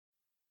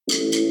Hi,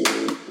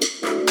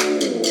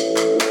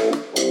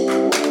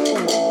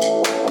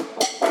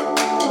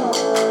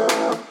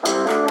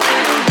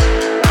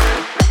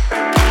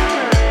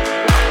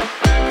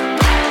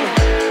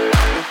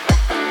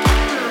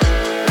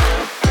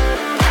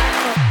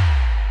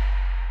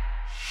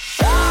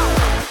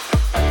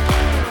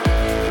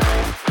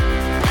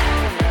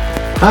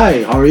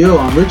 how are you?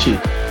 I'm Richie.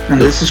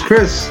 And this is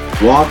Chris.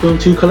 Welcome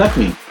to Collect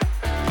Me,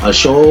 a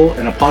show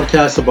and a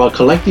podcast about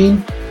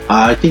collecting.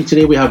 I think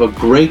today we have a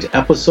great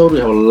episode. We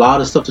have a lot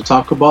of stuff to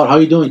talk about. How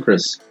are you doing,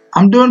 Chris?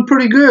 I'm doing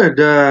pretty good.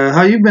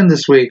 How you been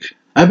this week?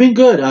 I've been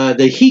good.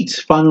 The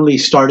heat finally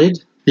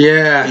started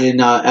in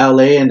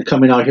LA and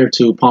coming out here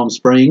to Palm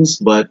Springs.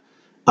 But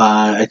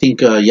I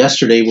think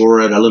yesterday we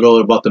were at a little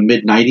about the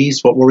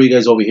mid-90s. What were you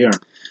guys over here?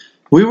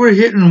 We were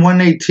hitting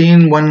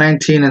 118,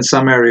 119 in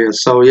some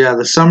areas. So, yeah,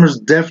 the summer's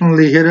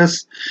definitely hit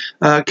us.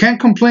 Can't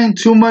complain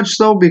too much,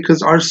 though,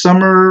 because our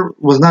summer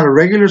was not a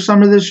regular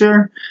summer this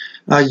year.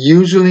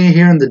 Usually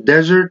here in the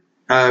desert,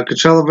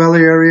 Coachella Valley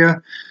area,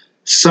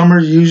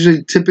 summer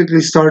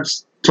typically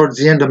starts towards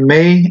the end of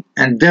May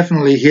and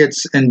definitely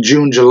hits in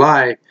June,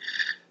 July.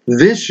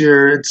 This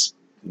year, it's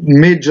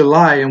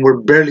mid-July, and we're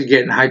barely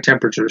getting high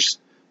temperatures.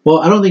 Well,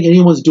 I don't think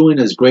anyone's doing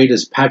as great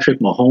as Patrick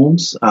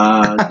Mahomes.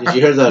 Did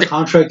you hear the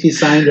contract he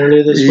signed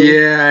earlier this week?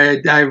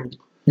 Yeah,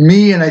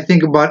 me and I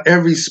think about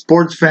every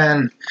sports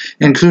fan,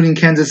 including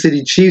Kansas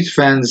City Chiefs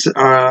fans,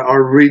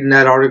 are reading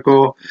that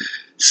article.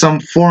 Some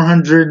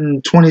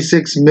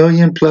 $426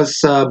 million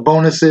plus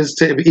bonuses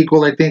to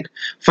equal, I think,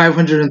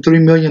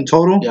 $503 million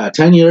total. Yeah,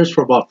 10 years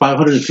for about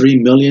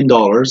 $503 million.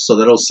 So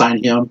that'll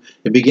sign him.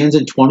 It begins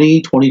in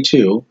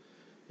 2022.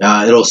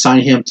 It'll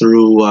sign him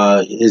through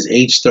his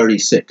age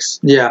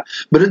 36. Yeah,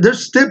 but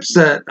there's steps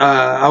that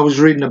I was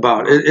reading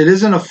about. It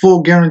isn't a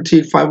full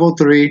guaranteed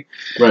 503.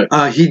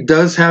 Right. He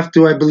does have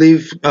to, I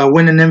believe,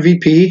 win an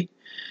MVP.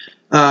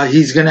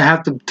 He's going to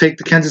have to take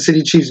the Kansas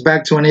City Chiefs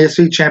back to an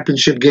AFC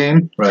championship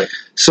game. Right.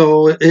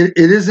 So it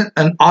isn't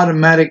an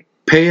automatic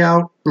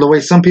payout the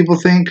way some people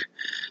think.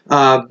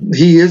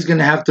 He is going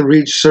to have to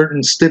reach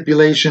certain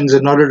stipulations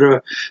in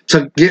order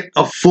to get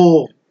a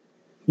full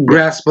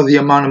grasp of the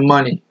amount of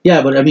money.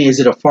 Yeah, but I mean, is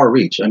it a far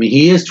reach? I mean,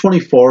 he is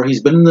 24.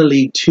 He's been in the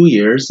league 2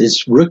 years.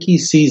 His rookie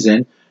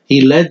season,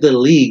 he led the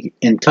league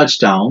in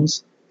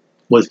touchdowns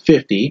with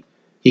 50.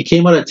 He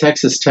came out of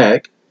Texas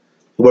Tech,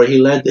 where he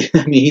led.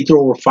 I mean, he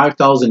threw over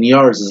 5,000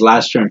 yards his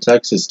last year in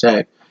Texas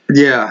Tech.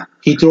 Yeah,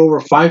 he threw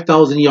over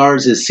 5,000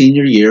 yards his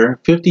senior year,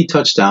 50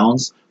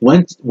 touchdowns.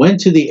 Went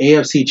to the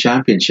AFC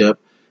Championship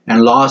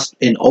and lost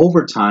in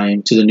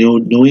overtime to the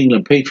New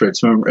England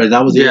Patriots. Remember,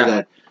 that was the year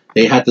that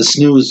they had the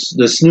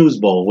snooze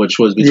bowl, which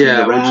was between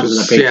the Rams and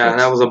the Patriots. Yeah,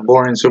 that was a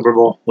boring Super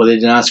Bowl. Well, they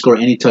did not score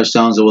any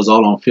touchdowns. It was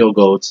all on field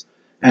goals.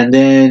 And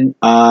then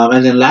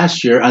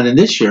this year,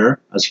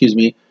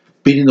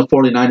 beating the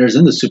 49ers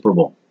in the Super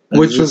Bowl.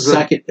 Which was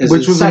a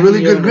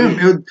really good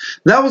game.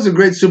 That was a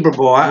great Super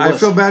Bowl. I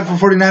feel bad for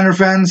 49er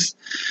fans.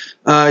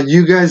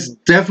 You guys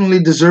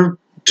definitely deserve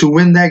to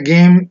win that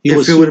game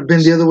if it would have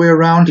been the other way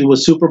around. He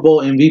was Super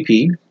Bowl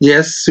MVP.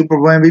 Yes, Super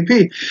Bowl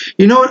MVP.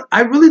 You know what?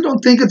 I really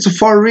don't think it's a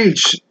far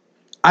reach.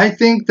 I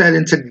think that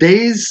in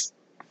today's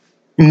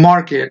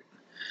market,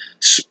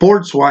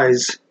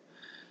 sports-wise,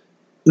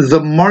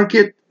 the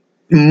market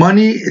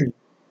money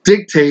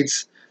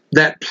dictates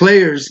that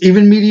players,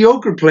 even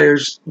mediocre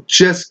players,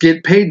 just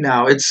get paid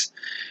now. It's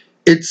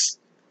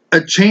a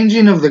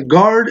changing of the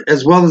guard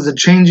as well as a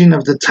changing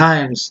of the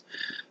times.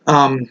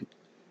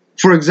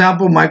 For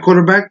example, my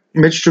quarterback,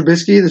 Mitch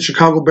Trubisky, the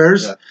Chicago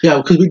Bears. Yeah,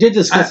 because we did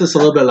discuss this a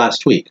little bit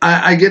last week.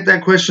 I get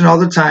that question all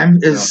the time.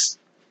 Is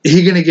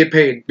he going to get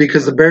paid?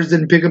 Because the Bears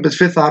didn't pick up his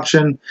fifth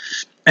option.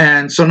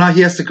 And so now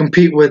he has to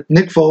compete with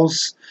Nick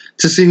Foles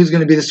to see who's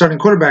going to be the starting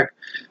quarterback.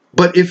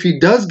 But if he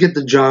does get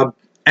the job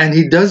and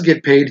he does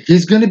get paid,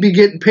 he's going to be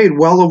getting paid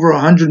well over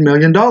 $100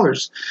 million.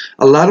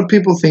 A lot of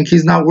people think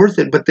he's not worth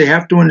it, but they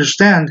have to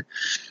understand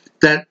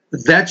that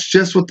that's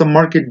just what the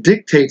market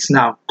dictates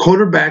now.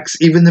 Quarterbacks,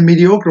 even the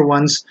mediocre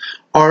ones,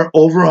 are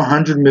over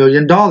 $100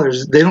 million.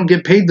 They don't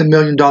get paid the $1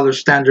 million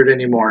standard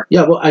anymore.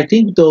 Yeah, well, I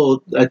think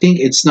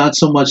it's not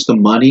so much the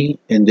money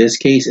in this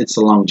case, it's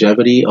the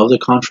longevity of the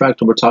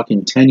contract, and we're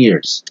talking 10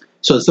 years.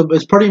 So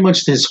it's pretty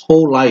much his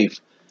whole life,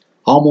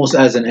 almost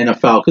as an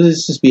NFL. Because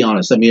let's just be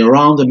honest. I mean,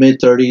 around the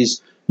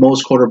mid-30s,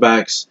 most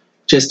quarterbacks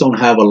just don't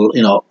have a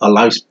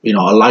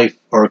life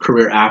or a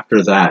career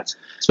after that.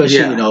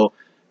 Especially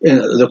in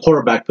the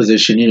quarterback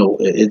position,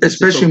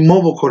 especially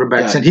mobile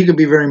quarterbacks, and he could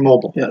be very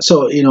mobile. Yeah.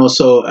 So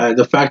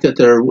the fact that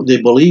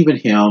they believe in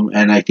him,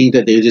 and I think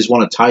that they just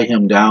want to tie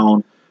him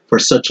down for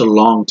such a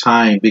long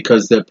time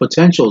because the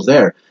potential is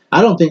there.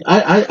 I don't think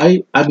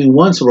I mean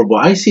one Super Bowl.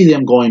 I see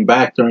them going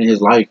back during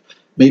his life,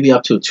 maybe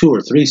up to 2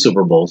 or 3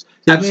 Super Bowls.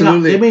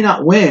 They may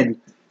not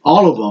win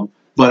all of them,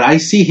 but I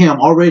see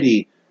him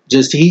already.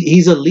 Just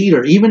he's a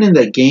leader, even in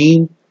that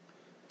game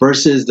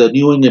versus the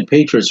New England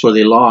Patriots where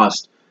they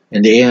lost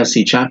in the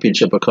AFC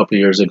Championship a couple of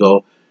years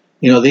ago.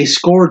 They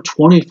scored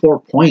 24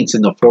 points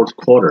in the fourth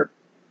quarter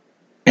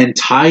and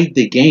tied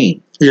the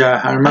game.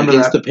 Yeah, I remember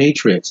against that. the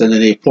Patriots, and then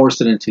they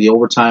forced it into the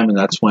overtime, and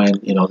that's when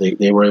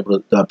they were able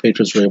to, the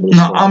Patriots were able to.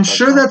 No, score I'm a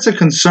sure touchdown. that's a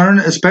concern,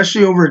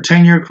 especially over a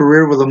 10-year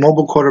career with a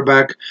mobile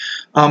quarterback.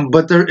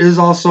 But there is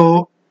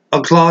also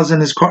a clause in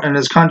his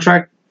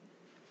contract,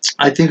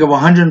 I think, of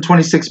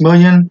 126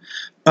 million,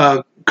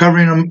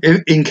 covering him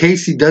in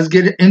case he does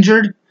get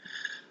injured.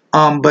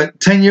 But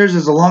 10 years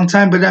is a long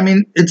time. But I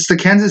mean, it's the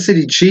Kansas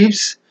City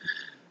Chiefs.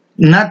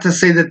 Not to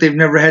say that they've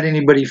never had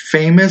anybody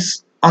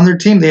famous on their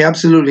team. They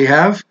absolutely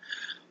have.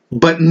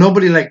 But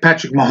nobody like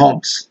Patrick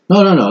Mahomes.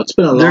 No. It's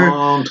been a They're-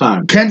 long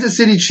time. Kansas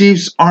City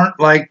Chiefs aren't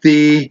like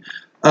the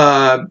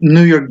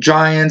New York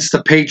Giants,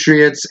 the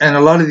Patriots, and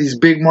a lot of these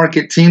big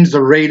market teams,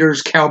 the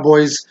Raiders,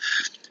 Cowboys,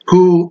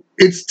 who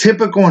it's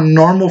typical and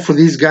normal for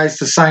these guys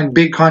to sign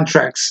big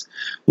contracts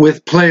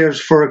with players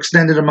for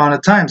extended amount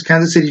of times.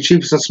 Kansas City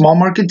Chiefs is a small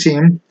market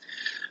team.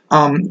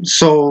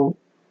 So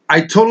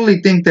I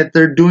totally think that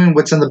they're doing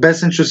what's in the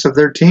best interest of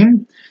their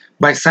team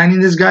by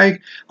signing this guy,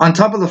 on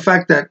top of the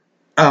fact that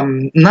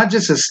not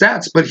just his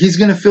stats, but he's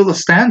going to fill the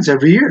stands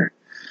every year.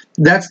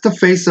 That's the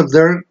face of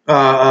their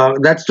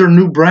that's their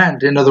new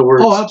brand, in other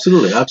words. Oh,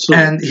 absolutely.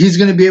 And he's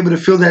going to be able to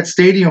fill that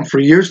stadium for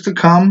years to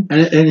come.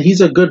 And he's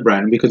a good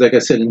brand because, like I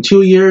said, in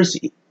 2 years,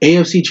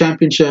 AFC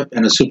Championship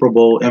and a Super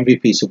Bowl,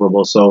 MVP Super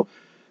Bowl. So,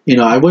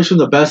 I wish him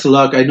the best of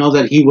luck. I know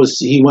that he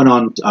went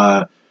on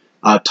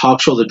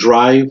talk show The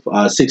Drive,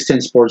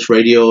 610 Sports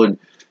Radio, and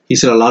he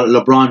said a lot of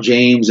LeBron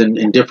James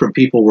and different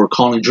people were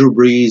calling Drew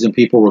Brees, and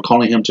people were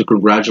calling him to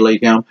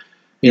congratulate him.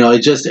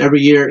 It's just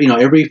every year,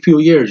 every few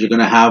years, you're going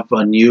to have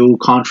a new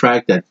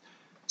contract that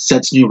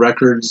sets new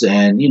records,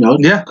 and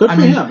Yeah, good I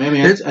for mean, him. I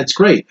mean, it's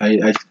great.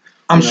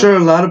 I'm sure a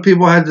lot of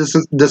people had this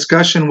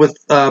discussion with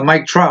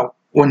Mike Trout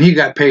when he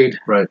got paid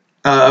Right.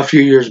 A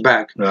few years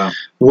back. Yeah.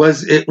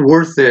 Was it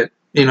worth it?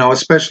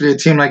 Especially a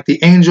team like the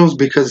Angels,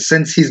 because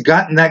since he's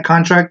gotten that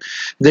contract,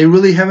 they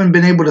really haven't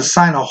been able to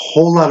sign a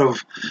whole lot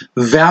of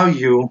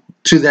value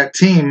to that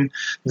team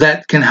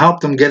that can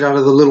help them get out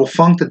of the little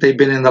funk that they've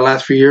been in the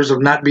last few years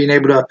of not being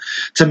able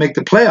to make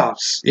the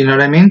playoffs. You know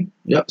what I mean?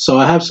 Yep. So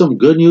I have some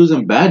good news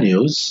and bad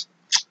news.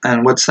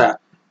 And what's that?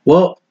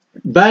 Well,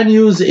 bad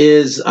news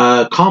is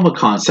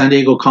Comic-Con, San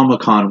Diego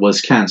Comic-Con was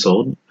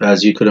canceled,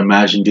 as you could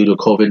imagine, due to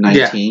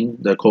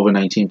COVID-19, the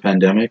COVID-19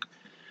 pandemic.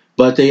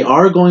 But they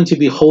are going to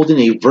be holding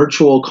a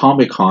virtual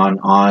Comic-Con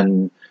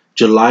on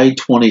July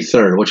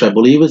 23rd, which I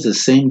believe is the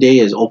same day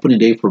as opening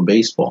day for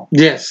baseball.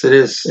 Yes, it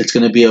is. It's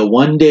going to be a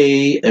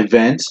one-day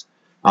event.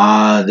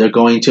 They're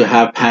going to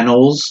have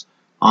panels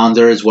on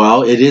there as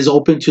well. It is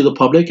open to the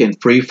public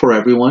and free for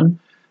everyone.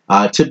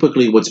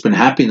 Typically, what's been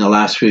happening the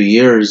last few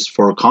years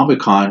for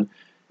Comic-Con,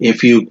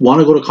 if you want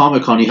to go to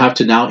Comic-Con, you have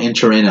to now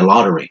enter in a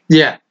lottery.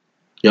 Yeah.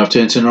 You have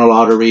to enter in a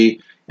lottery,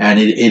 and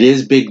it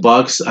is big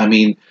bucks. I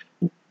mean,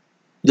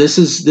 this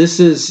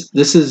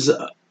is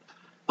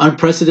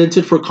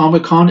unprecedented for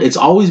Comic-Con. It's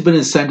always been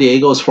in San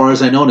Diego, as far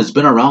as I know, and it's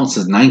been around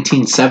since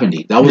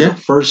 1970. That was the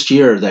first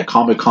year that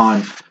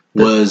Comic-Con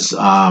was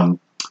happened.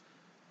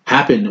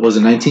 Was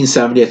in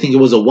 1970. I think it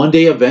was a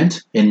one-day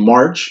event in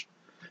March,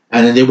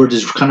 and then they were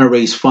just kind of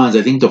raise funds.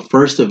 I think the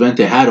first event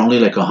they had, only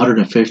like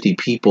 150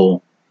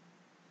 people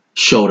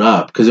showed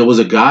up, because it was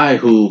a guy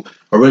who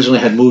originally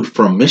had moved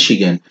from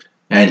Michigan,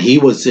 and he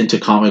was into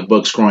comic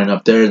books growing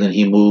up there. Then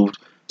he moved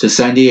to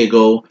San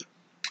Diego,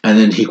 and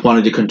then he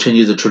wanted to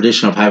continue the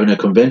tradition of having a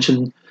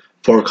convention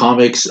for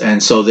comics,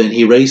 and so then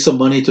he raised some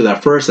money to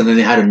that first, and then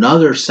they had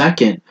another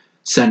second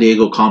San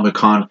Diego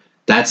Comic-Con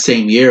that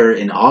same year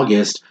in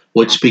August,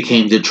 which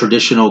became the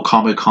traditional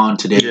Comic-Con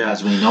today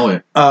as we know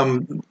it.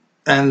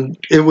 And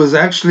it was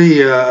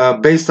actually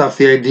based off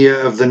the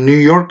idea of the New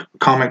York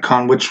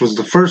Comic-Con, which was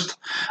the first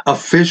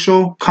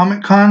official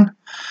Comic-Con.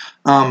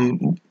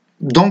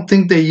 Don't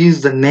think they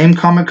used the name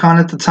Comic-Con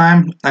at the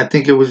time. I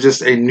think it was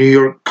just a New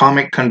York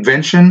comic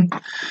convention.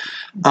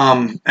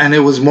 And it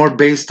was more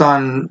based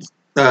on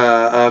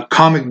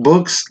comic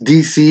books,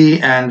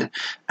 DC, and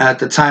at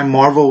the time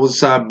Marvel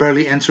was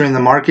barely entering the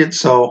market.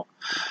 So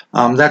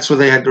that's where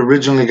they had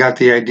originally got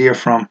the idea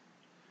from.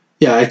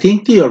 Yeah, I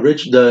think the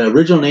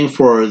original name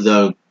for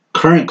the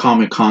current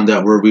Comic-Con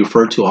that we're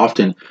referred to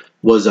often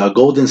was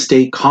Golden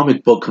State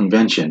Comic Book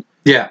Convention.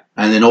 Yeah.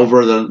 And then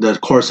over the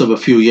course of a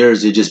few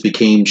years, it just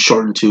became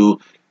shortened to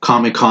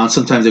Comic-Con.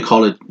 Sometimes they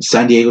call it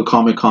San Diego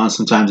Comic-Con.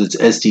 Sometimes it's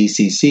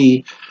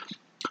SDCC.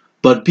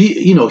 But,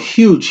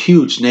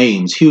 huge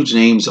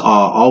names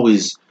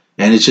always.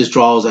 And it just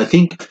draws, I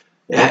think,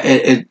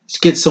 it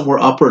gets somewhere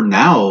upper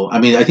now. I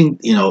mean, I think,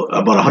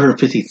 about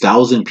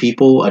 150,000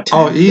 people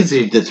attend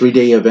easy. the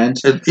 3-day event.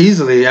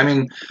 Easily. I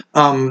mean,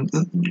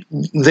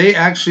 they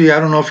actually, I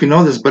don't know if you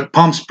know this, but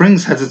Palm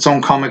Springs has its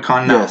own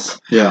Comic-Con now. Yes,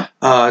 yeah.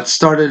 It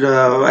started,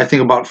 I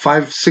think, about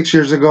 5-6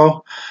 years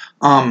ago.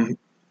 And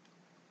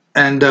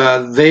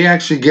they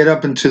actually get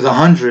up into the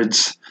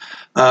hundreds.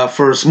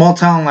 For a small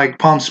town like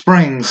Palm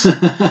Springs,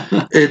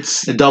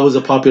 it doubles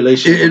the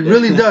population. It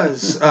really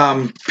does.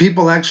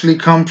 People actually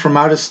come from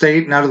out of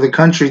state and out of the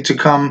country to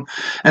come,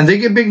 and they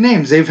get big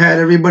names. They've had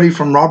everybody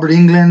from Robert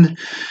Englund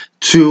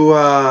to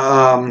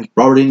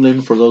Robert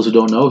Englund, for those who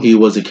don't know, he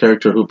was a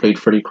character who played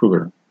Freddy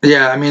Krueger.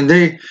 yeah, I mean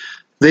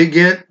they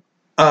get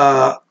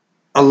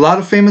a lot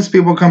of famous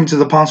people come to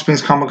the Palm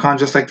Springs Comic Con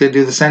just like they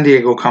do the San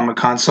Diego Comic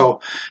Con.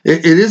 So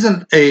it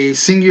isn't a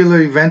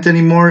singular event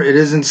anymore. It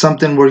isn't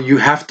something where you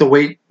have to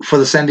wait for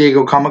the San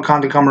Diego Comic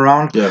Con to come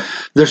around. Yeah.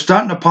 They're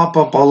starting to pop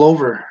up all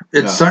over.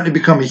 It's starting to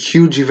become a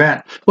huge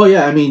event. Well,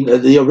 yeah, I mean,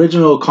 the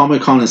original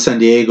Comic Con in San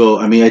Diego,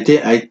 I mean,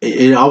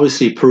 it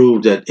obviously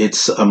proved that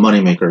it's a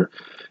moneymaker.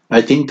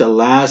 I think the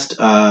last,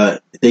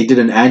 they did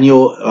an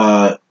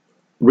annual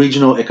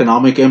regional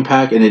economic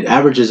impact, and it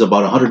averages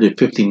about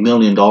 $150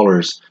 million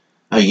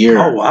a year.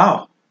 Oh,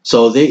 wow.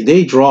 So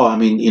they draw. I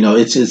mean, you know,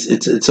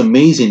 it's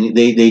amazing.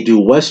 They do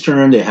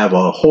Western. They have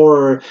a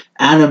horror,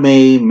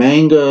 anime,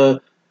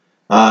 manga,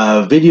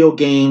 video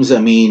games.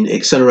 I mean,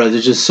 etc.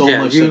 There's just so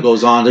much that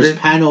goes on. There's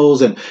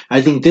panels, and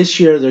I think this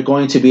year they're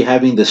going to be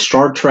having the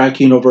Star Trek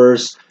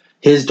universe,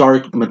 His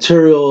Dark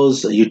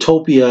Materials,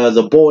 Utopia,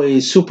 The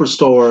Boys,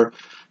 Superstore.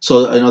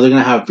 So they're going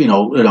to have a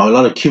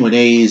lot of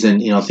Q&As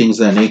and things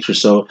of that nature.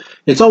 So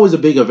it's always a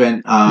big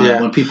event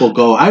when people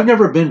go. I've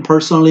never been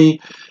personally.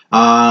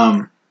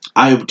 I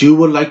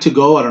would like to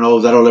go. I don't know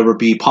if that'll ever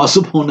be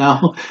possible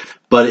now,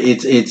 but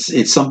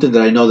it's something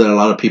that I know that a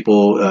lot of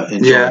people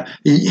enjoy. Yeah,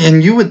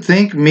 and you would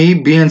think me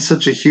being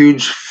such a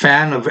huge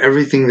fan of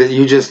everything that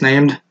you just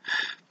named,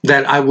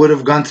 that I would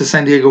have gone to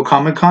San Diego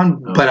Comic Con,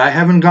 but I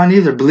haven't gone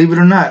either, believe it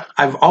or not.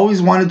 I've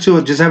always wanted to,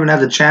 I just haven't had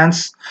the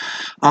chance.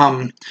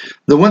 The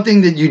one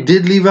thing that you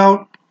did leave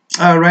out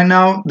right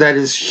now that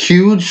is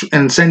huge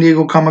in San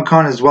Diego Comic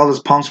Con as well as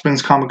Palm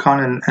Springs Comic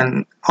Con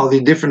and all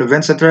the different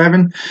events that they're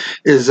having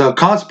is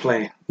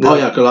cosplay. A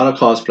lot of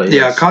cosplay.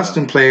 Yeah,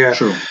 costume play.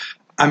 True.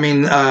 I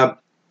mean,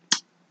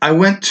 I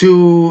went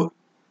to...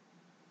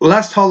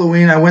 Last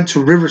Halloween, I went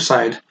to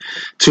Riverside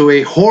to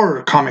a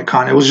horror Comic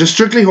Con. It was just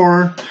strictly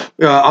horror.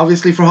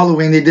 Obviously, for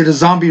Halloween, they did a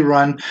zombie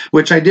run,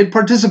 which I did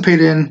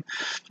participate in.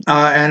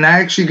 And I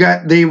actually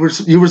you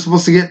were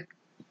supposed to get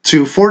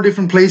to 4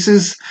 different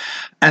places.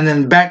 And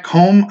then back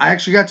home, I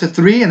actually got to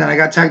 3, and then I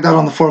got tagged out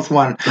on the 4th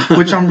one,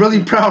 which I'm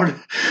really proud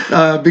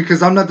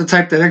because I'm not the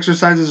type that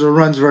exercises or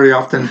runs very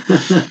often.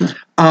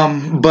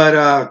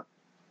 But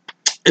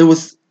it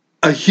was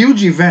a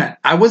huge event.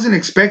 I wasn't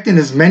expecting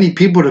as many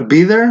people to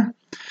be there.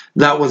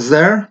 That was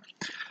there,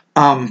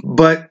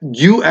 but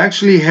you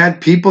actually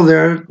had people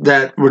there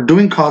that were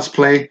doing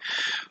cosplay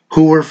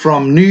who were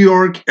from New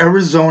York,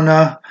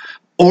 Arizona,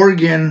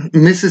 Oregon,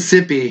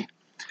 Mississippi,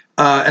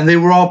 and they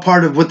were all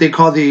part of what they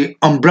call the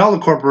Umbrella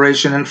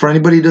Corporation. And for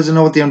anybody who doesn't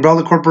know what the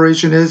Umbrella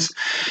Corporation is,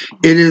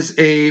 it is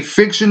a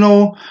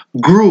fictional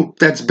group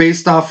that's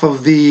based off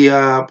of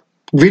the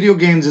video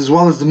games as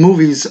well as the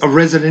movies of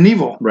Resident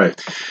Evil.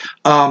 Right.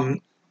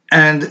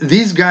 And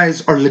these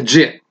guys are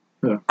legit.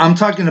 Yeah. I'm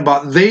talking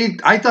about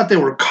I thought they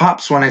were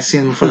cops when I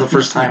seen them for the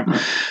first time.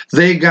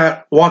 They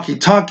got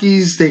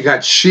walkie-talkies, they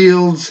got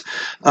shields,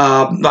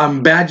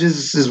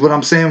 badges is what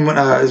I'm saying,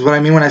 is what I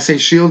mean when I say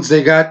shields.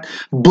 They got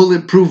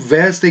bulletproof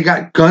vests, they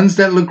got guns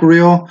that look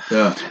real.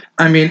 Yeah.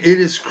 I mean, it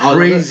is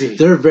crazy.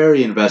 They're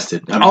very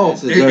invested. I mean,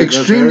 they're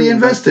extremely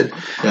invested.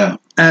 Yeah.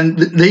 And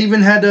they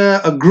even had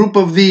a group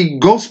of the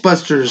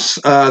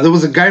Ghostbusters. There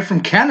was a guy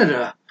from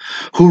Canada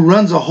who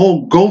runs a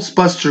whole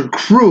Ghostbuster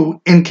crew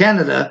in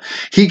Canada.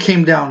 He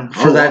came down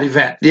for that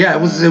event. Yeah,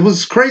 it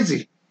was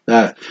crazy.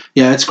 Yeah,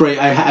 it's great.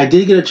 I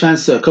did get a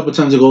chance a couple of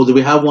times ago. Did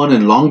we have one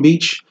in Long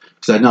Beach?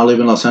 Because I now live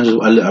in Los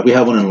Angeles. We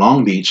have one in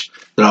Long Beach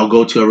that I'll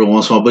go to every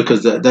once in a while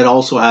because that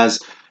also has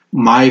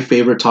my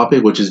favorite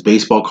topic, which is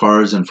baseball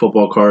cards and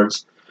football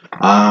cards.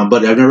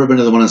 But I've never been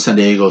to the one in San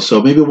Diego.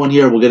 So maybe one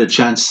year we'll get a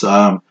chance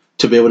to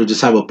be able to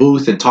just have a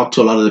booth and talk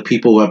to a lot of the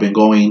people who have been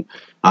going.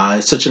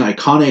 It's such an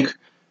iconic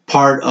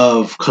part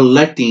of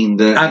collecting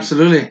that.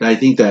 Absolutely. I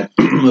think that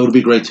it would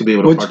be great to be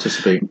able to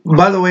participate.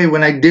 By the way,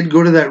 when I did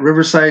go to that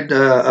Riverside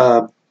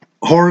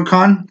Horror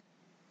Con,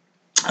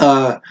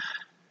 I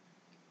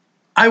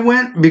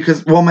went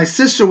because, my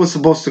sister was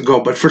supposed to go,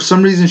 but for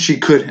some reason she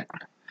couldn't.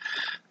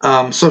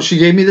 So she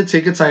gave me the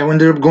tickets. I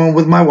ended up going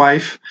with my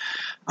wife.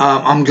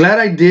 I'm glad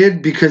I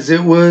did because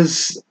it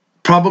was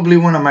probably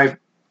one of my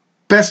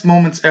best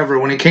moments ever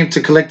when it came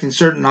to collecting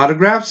certain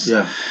autographs.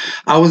 Yeah.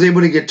 I was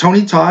able to get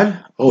Tony Todd,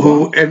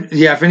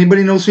 if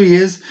anybody knows who he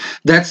is,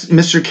 that's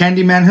Mr.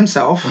 Candyman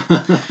himself.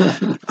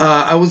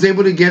 I was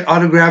able to get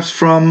autographs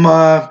from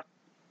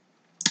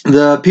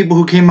the people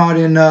who came out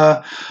in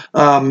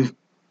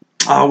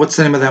what's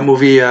the name of that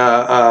movie?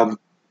 Oh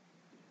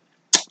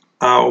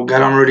God,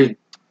 I'm already.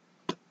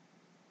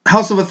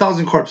 House of a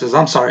Thousand Corpses.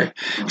 I'm sorry.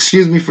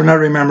 Excuse me for not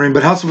remembering,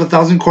 but House of a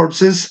Thousand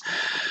Corpses.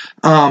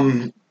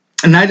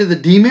 Night of the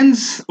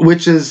Demons,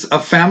 which is a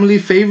family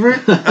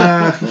favorite.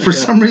 For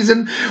some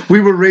reason, we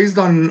were raised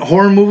on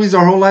horror movies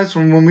our whole lives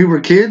from when we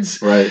were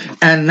kids. Right.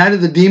 And Night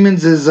of the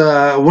Demons is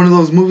one of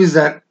those movies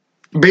that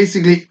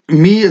basically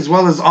me as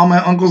well as all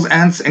my uncles,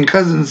 aunts, and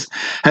cousins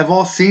have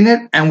all seen it,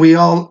 and we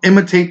all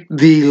imitate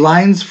the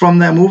lines from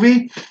that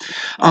movie.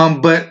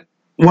 But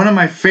one of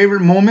my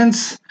favorite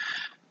moments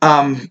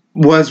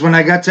was when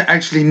I got to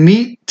actually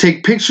meet,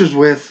 take pictures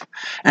with,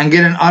 and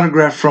get an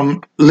autograph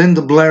from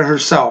Linda Blair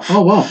herself.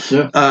 Oh wow!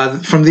 Yeah.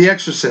 From The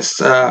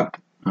Exorcist,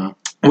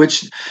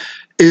 which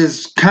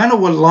is kind of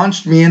what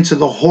launched me into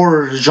the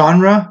horror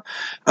genre.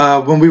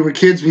 When we were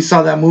kids, we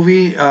saw that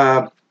movie.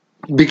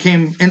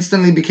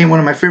 Instantly became one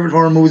of my favorite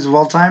horror movies of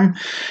all time,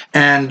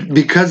 and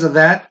because of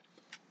that,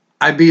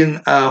 I've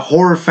been a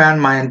horror fan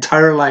my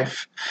entire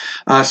life.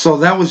 So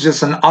that was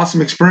just an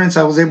awesome experience.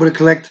 I was able to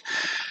collect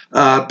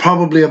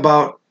probably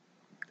about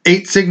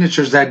 8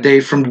 signatures that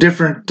day from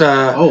different.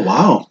 Oh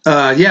wow!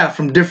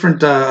 From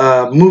different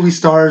movie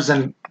stars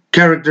and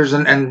characters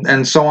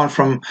and so on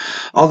from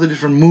all the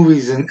different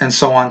movies and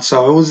so on.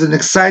 So it was an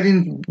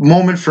exciting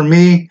moment for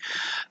me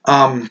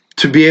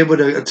to be able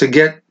to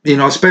get,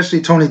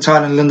 especially Tony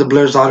Todd and Linda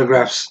Blair's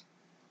autographs.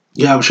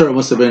 Yeah, I'm sure it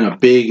must have been a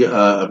big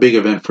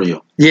event for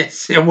you.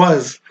 Yes, it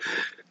was.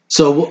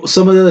 So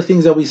some of the other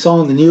things that we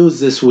saw in the news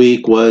this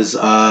week was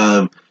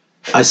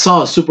I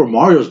saw a Super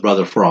Mario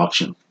Brothers for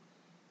auction.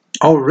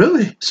 Oh,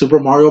 really? Super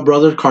Mario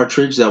Brothers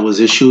cartridge that was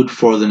issued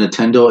for the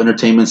Nintendo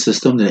Entertainment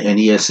System, the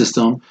NES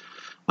system.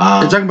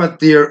 You're talking about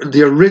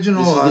the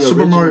original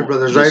Super Mario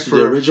Brothers, right?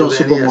 The original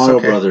Super Mario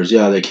Brothers,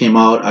 yeah. They came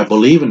out, I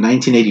believe, in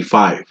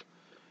 1985.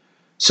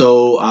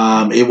 So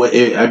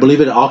I believe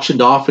it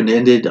auctioned off and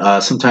ended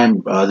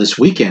sometime this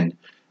weekend.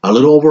 A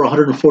little over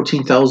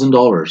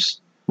 $114,000.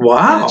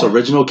 Wow! And its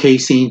original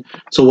casing.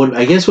 So what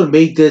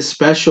made this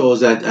special is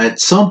that at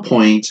some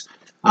point,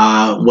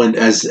 when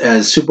as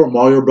Super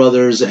Mario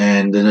Brothers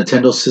and the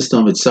Nintendo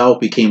system itself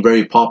became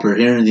very popular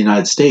here in the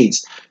United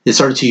States, they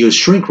started to use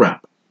shrink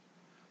wrap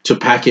to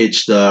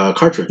package the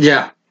cartridge.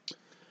 Yeah.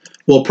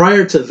 Well,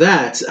 prior to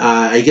that,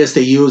 I guess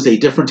they used a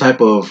different type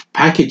of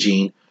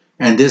packaging,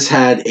 and this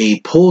had a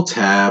pull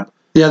tab.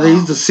 Yeah, they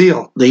used a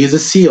seal. They used a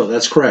seal.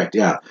 That's correct.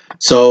 Yeah.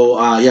 So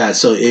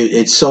so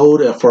it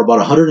sold for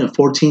about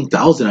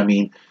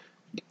 $114,000.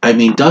 I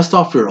mean, dust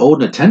off your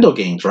old Nintendo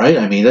games, right?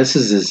 I mean, this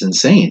is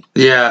insane.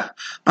 Yeah.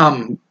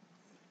 And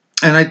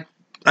I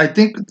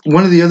think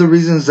one of the other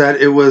reasons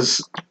that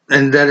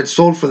it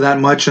sold for that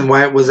much and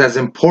why it was as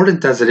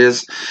important as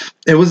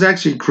it was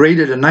actually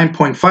graded a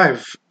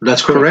 9.5.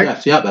 That's correct.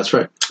 Yes. Yeah, that's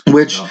right.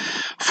 Which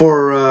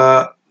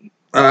for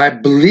I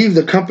believe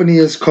the company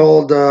is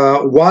called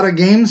Wata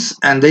Games,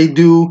 and they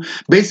do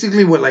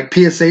basically what like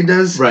PSA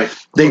does. Right.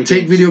 They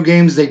take video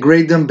games, they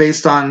grade them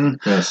based on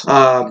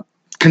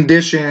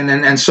condition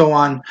and so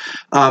on.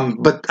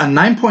 But a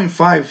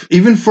 9.5,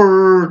 even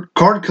for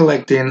card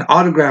collecting,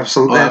 autographs,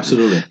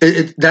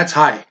 absolutely, that's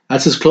high.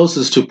 That's as close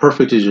as to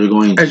perfect as you're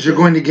going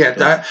to get.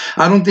 Yeah.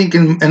 I don't think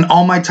in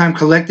all my time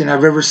collecting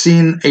I've ever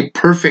seen a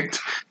perfect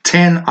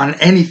 10 on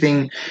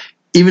anything,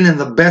 even in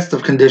the best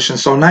of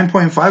conditions. So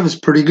 9.5 is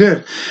pretty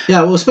good.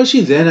 Yeah, well,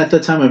 especially then at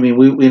that time. I mean,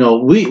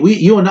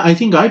 you and I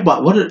think I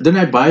bought, didn't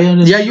I buy a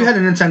Nintendo? Yeah, you had a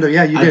Nintendo.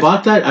 Yeah, you did. I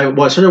bought that.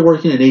 I started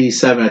working in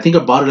 87. I think I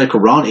bought it like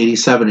around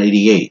 87,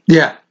 88.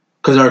 Yeah.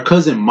 Because our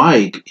cousin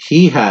Mike,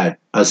 he had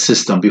a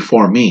system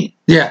before me.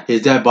 Yeah.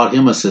 His dad bought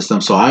him a system,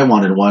 so I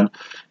wanted one.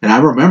 And I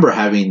remember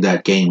having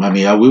that game. I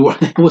mean,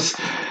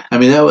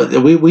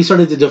 we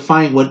started to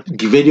define what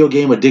video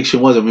game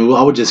addiction was. I mean,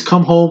 I would just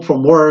come home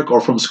from work or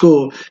from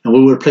school, and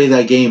we would play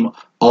that game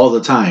all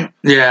the time.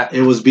 Yeah.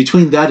 It was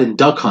between that and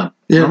Duck Hunt.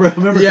 Yeah.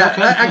 Remember Duck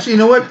Hunt? Actually, you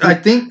know what? I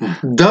think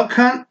Duck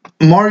Hunt,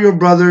 Mario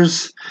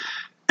Brothers,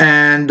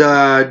 and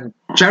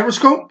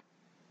Gyroscope,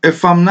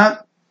 if I'm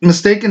not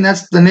mistaken,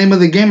 that's the name of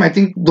the game. I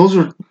think those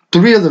were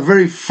 3 of the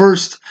very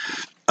first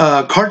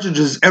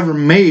cartridges ever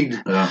made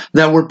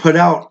that were put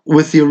out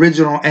with the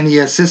original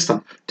NES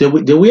system. Did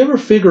we ever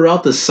figure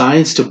out the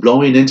science to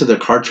blowing into the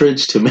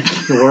cartridge to make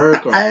it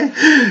work? Or,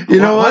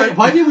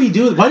 why did we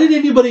do? Why did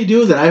anybody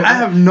do that? I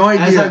have no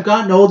idea. As I've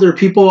gotten older,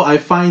 I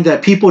find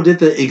that people did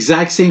the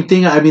exact same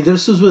thing. I mean,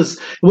 it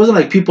wasn't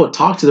like people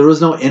talked to. There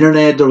was no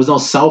internet. There was no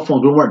cell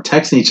phone. We weren't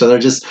texting each other.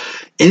 Just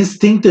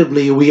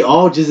instinctively, we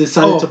all just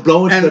decided to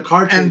blow into the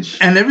cartridge.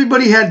 And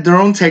everybody had their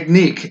own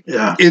technique.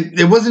 Yeah.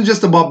 It wasn't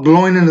just about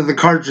blowing into the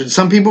cartridge.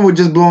 Some people would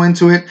just blow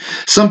into it.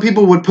 Some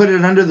people would put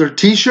it under their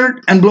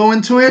T-shirt and blow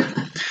into it.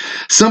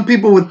 Some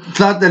people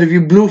thought that if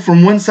you blew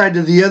from one side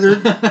to the other,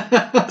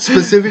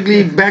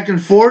 specifically back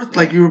and forth,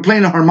 like you were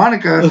playing a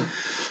harmonica,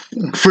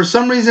 for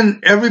some reason,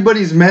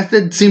 everybody's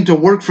method seemed to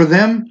work for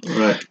them.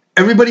 Right.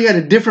 Everybody had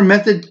a different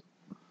method,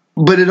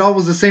 but it all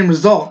was the same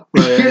result.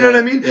 Right, you know what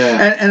I mean?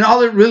 Yeah. And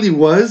all it really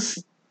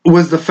was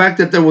the fact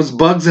that there was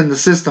bugs in the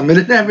system. It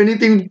didn't have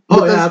anything with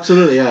us.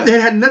 Absolutely, yeah. It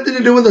had nothing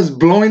to do with us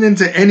blowing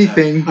into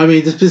anything. Yeah. I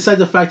mean, besides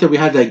the fact that we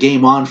had that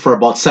game on for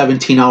about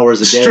 17 hours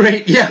a day.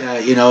 Straight, yeah.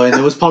 And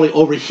it was probably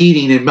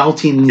overheating and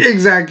melting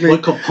exactly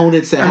what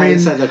components that had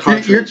inside the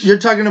cartridge. You're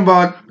talking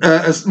about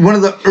one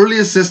of the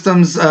earliest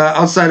systems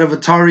outside of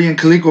Atari and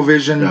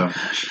ColecoVision.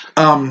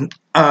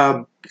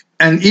 Yeah.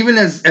 And even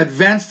as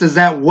advanced as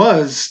that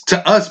was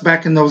to us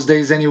back in those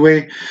days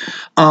anyway,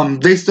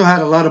 they still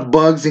had a lot of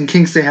bugs and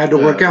kinks they had to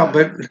work out.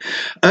 But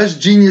us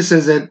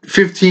geniuses at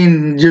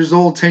 15 years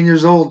old, 10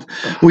 years old,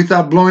 we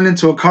thought blowing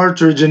into a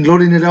cartridge and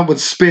loading it up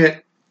with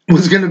spit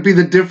was going to be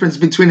the difference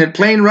between it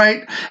playing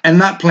right and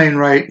not playing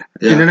right.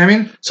 Yeah. You know what I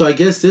mean? So I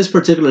guess this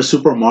particular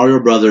Super Mario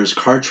Brothers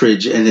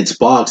cartridge in its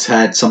box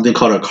had something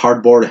called a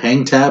cardboard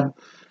hang tab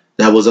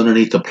that was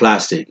underneath the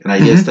plastic, and I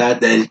guess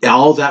that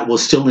all that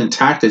was still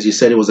intact. As you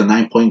said, it was a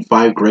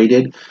 9.5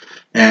 graded,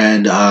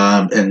 and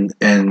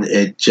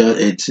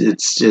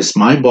it's just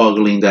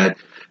mind-boggling that.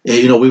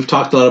 We've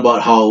talked a lot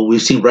about how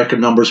we've seen record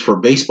numbers for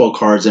baseball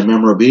cards and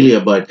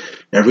memorabilia, but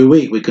every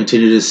week we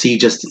continue to see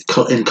just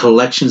in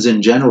collections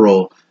in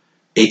general,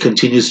 it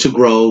continues to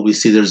grow. We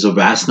see there's a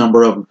vast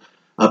number of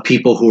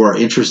people who are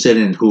interested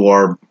and who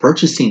are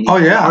purchasing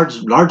large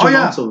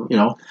amounts of,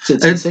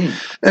 it's insane.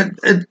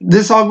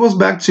 This all goes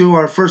back to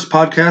our first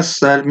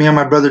podcast that me and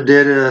my brother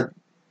did. A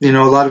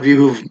lot of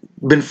you who've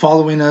been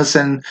following us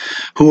and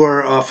who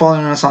are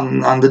following us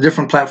on the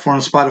different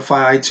platforms,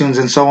 Spotify, iTunes,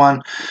 and so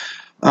on.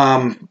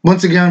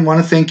 Once again,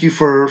 want to thank you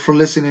for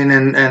listening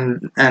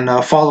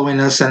and following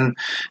us and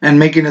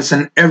making us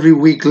an every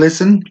week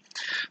listen.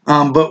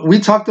 But we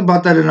talked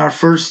about that in our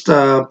first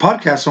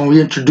podcast when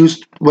we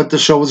introduced what the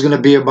show was going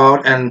to be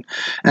about and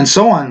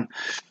so on.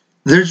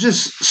 There's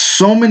just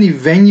so many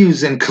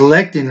venues in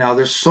collecting now.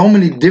 There's so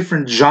many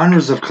different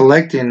genres of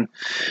collecting.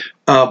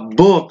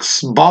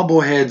 Books,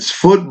 bobbleheads,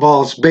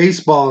 footballs,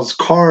 baseballs,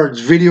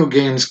 cards, video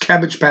games,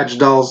 Cabbage Patch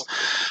Dolls,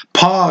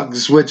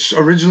 Pogs, which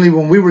originally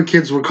when we were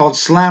kids were called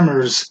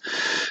Slammers,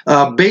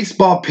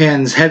 baseball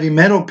pins, heavy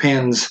metal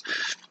pins,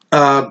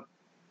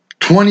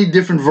 20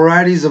 different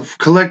varieties of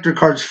collector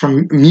cards,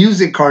 from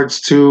music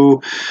cards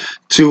to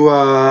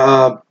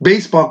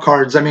baseball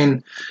cards. I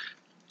mean,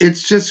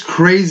 it's just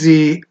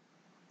crazy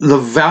the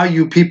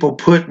value people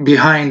put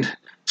behind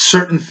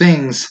certain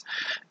things,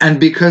 and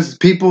because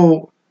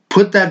people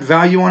put that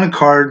value on a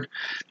card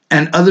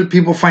and other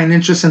people find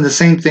interest in the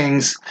same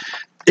things,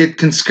 it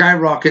can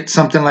skyrocket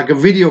something like a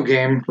video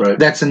game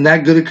that's in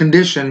that good a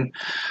condition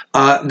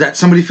that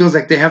somebody feels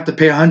like they have to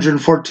pay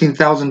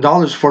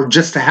 $114,000 for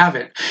just to have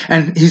it.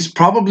 And he's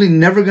probably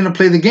never going to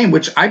play the game,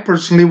 which I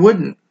personally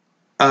wouldn't.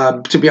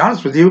 To be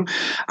honest with you,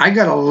 I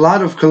got a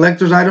lot of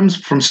collector's items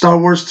from Star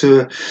Wars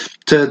to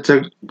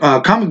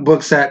comic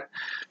books that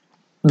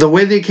the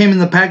way they came in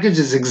the package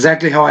is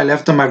exactly how I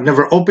left them. I've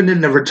never opened it,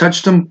 never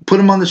touched them, put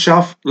them on the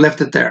shelf, left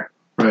it there.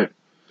 Right.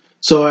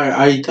 So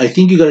I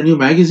think you got a new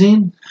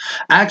magazine?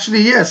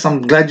 Actually, yes.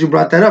 I'm glad you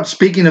brought that up.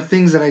 Speaking of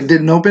things that I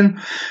didn't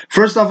open,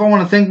 first off, I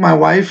want to thank my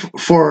wife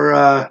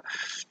for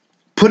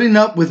putting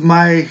up with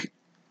my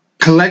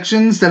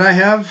collections that I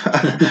have.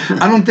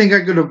 I don't think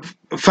I could have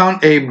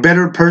found a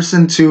better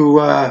person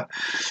to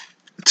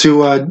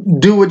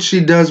do what she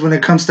does when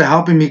it comes to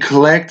helping me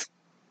collect.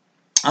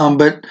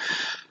 But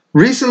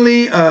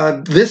recently,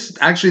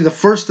 the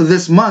first of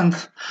this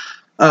month,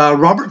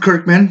 Robert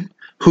Kirkman,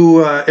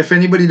 who, if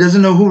anybody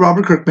doesn't know who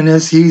Robert Kirkman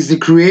is, he's the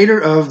creator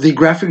of the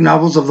graphic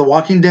novels of The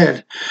Walking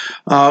Dead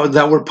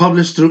that were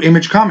published through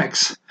Image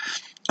Comics,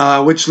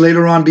 which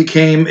later on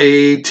became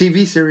a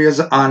TV series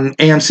on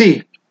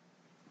AMC.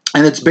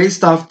 And it's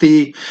based off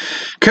the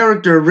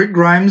character Rick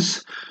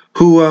Grimes,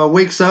 who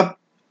wakes up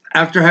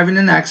after having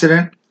an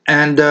accident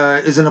and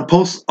is in a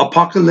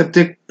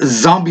post-apocalyptic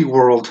zombie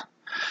world.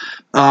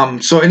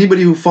 So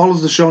anybody who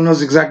follows the show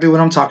knows exactly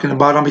what I'm talking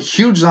about. I'm a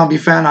huge zombie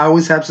fan. I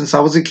always have since I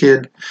was a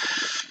kid.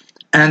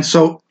 And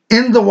so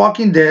in The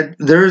Walking Dead,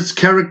 there's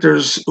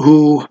characters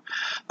who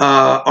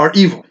are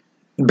evil,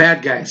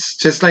 bad guys.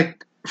 Just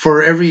like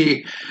for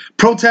every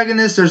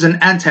protagonist, there's an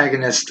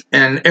antagonist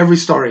in every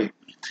story.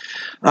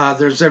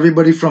 There's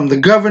everybody from the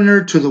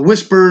governor to the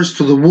Whisperers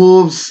to the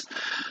Wolves.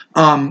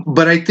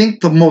 But I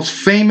think the most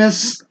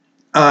famous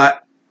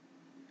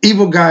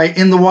evil guy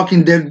in the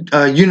Walking Dead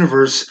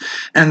universe,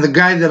 and the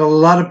guy that a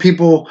lot of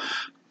people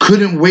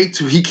couldn't wait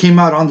till he came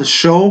out on the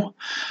show,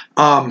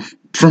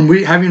 from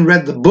having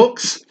read the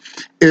books,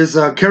 is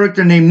a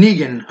character named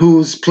Negan,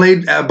 who's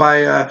played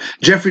by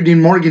Jeffrey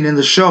Dean Morgan in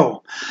the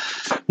show.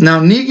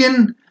 Now,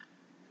 Negan,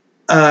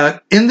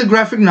 in the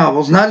graphic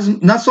novels,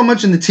 not so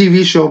much in the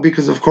TV show,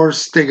 because of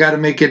course they got to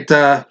make it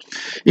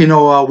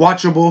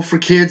watchable for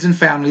kids and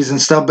families and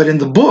stuff, but in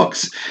the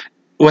books,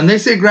 when they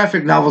say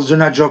graphic novels, they're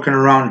not joking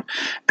around.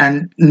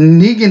 And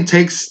Negan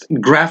takes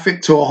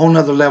graphic to a whole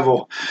nother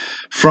level,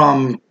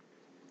 from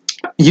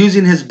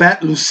using his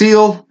bat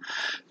Lucille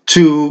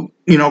to,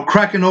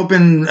 cracking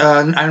open,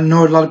 I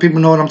know a lot of people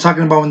know what I'm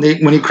talking about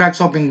when he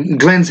cracks open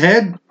Glenn's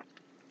head,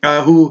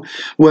 who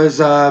was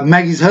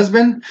Maggie's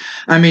husband.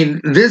 I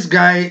mean, this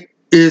guy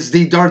is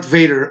the Darth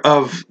Vader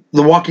of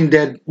the Walking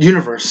Dead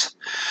universe.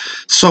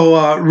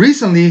 So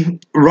recently,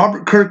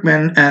 Robert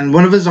Kirkman and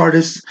one of his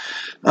artists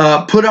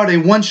put out a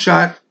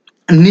one-shot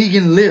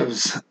Negan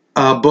Lives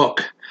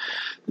book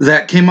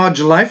that came out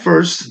July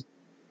 1st,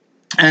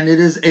 and it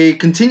is a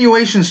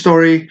continuation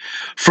story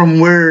from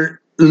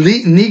where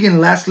Negan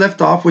last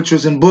left off, which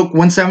was in book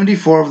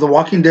 174 of the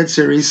Walking Dead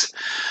series,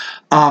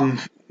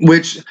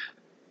 which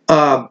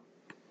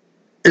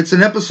it's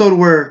an episode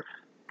where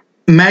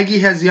Maggie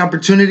has the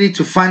opportunity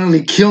to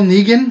finally kill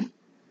Negan,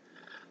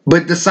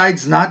 but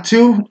decides not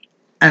to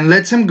and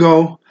lets him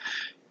go.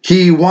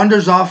 he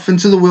wanders off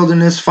into the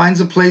wilderness, finds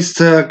a place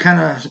to kind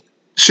of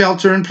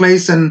shelter in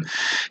place, and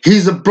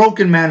he's a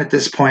broken man at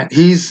this point.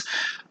 He's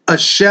a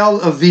shell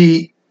of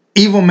the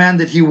evil man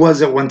that he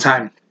was at one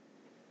time.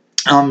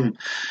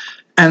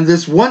 And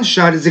this one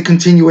shot is a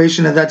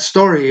continuation of that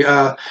story.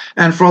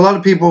 And for a lot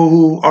of people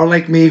who are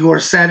like me, who are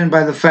saddened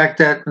by the fact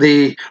that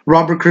the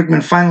Robert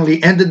Kirkman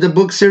finally ended the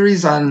book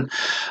series on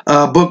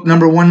book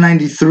number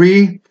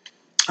 193.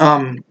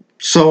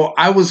 So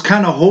I was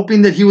kind of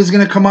hoping that he was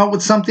going to come out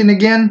with something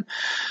again.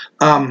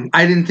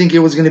 I didn't think it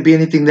was going to be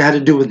anything that had to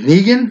do with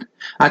Negan.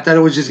 I thought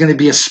it was just going to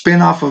be a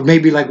spin-off of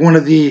maybe like one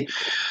of the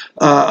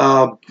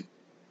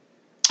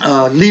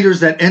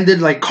leaders that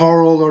ended, like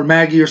Carl or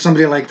Maggie or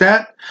somebody like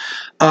that.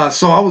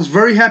 So I was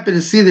very happy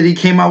to see that he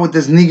came out with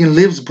this Negan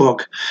Lives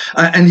book.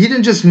 And he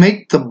didn't just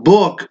make the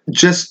book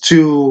just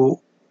to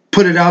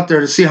put it out there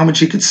to see how much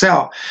he could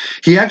sell.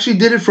 He actually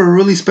did it for a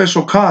really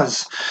special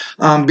cause.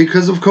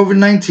 Because of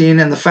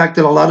COVID-19 and the fact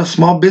that a lot of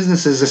small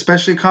businesses,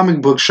 especially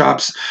comic book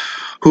shops,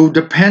 who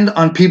depend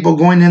on people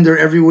going in there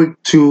every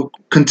week to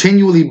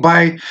continually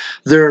buy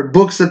their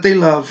books that they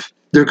love,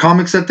 their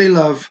comics that they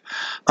love,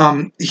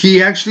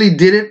 he actually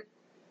did it.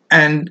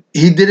 And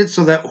he did it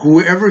so that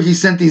whoever he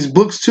sent these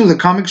books to, the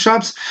comic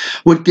shops,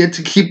 would get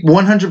to keep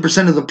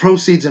 100% of the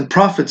proceeds and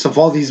profits of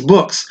all these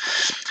books.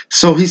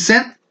 So he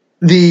sent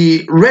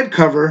the red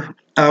cover,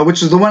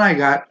 which is the one I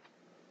got.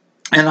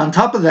 And on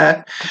top of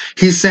that,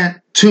 he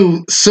sent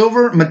 2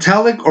 silver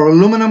metallic or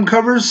aluminum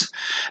covers,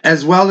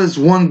 as well as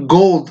 1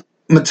 gold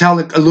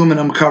metallic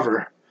aluminum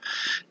cover.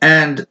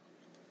 And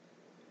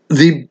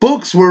the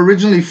books were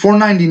originally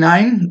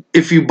 $4.99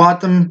 if you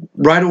bought them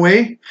right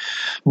away,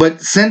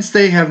 but since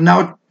they have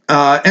now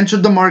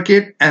entered the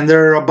market and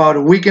they're about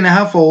a week and a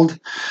half old,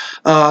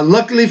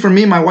 luckily for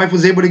me, my wife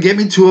was able to get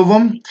me 2 of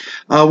them.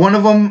 One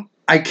of them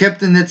I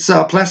kept in its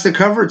plastic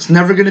cover. It's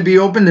never going to be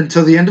opened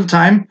until the end of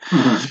time.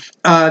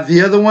 Mm-hmm.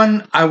 The other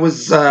one, I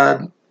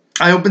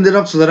opened it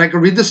up so that I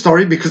could read the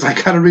story because I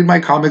got to read my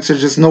comics. There's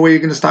just no way you're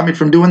going to stop me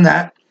from doing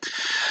that.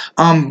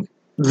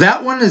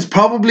 That one is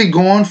probably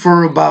going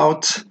for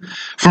about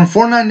from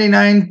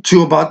 $4.99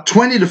 to about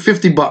 $20 to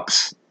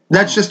 $50.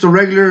 That's just a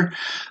regular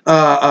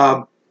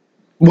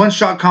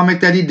one-shot comic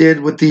that he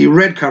did with the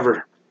red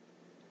cover.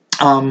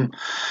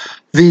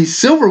 The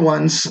silver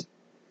ones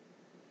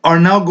are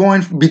now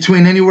going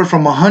between anywhere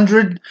from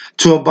 $100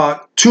 to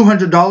about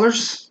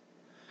 $200,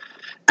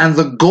 and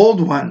the gold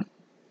one,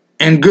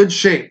 in good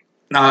shape,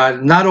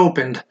 not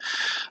opened,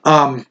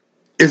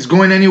 is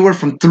going anywhere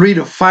from $300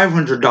 to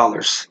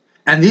 $500.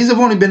 And these have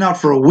only been out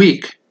for a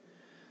week.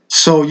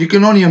 So you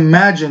can only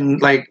imagine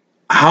like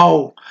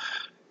how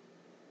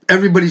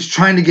everybody's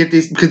trying to get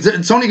these, because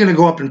it's only going to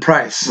go up in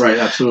price. Right,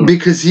 absolutely.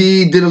 Because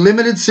he did a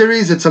limited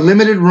series. It's a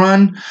limited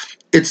run.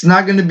 It's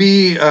not going to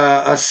be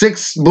a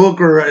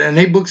 6-book or an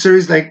 8-book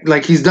series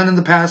like he's done in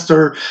the past,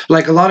 or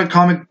like a lot of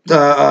comic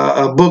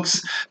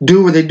books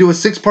do, where they do a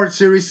 6-part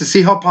series to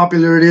see how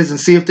popular it is and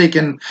see if they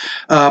can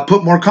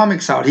put more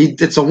comics out.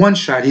 It's a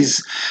one-shot. He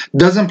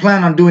doesn't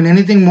plan on doing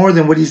anything more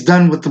than what he's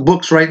done with the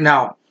books right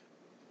now.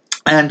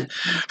 And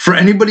for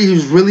anybody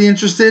who's really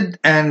interested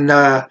and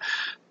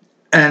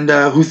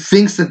who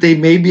thinks that they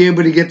may be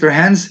able to get their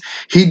hands,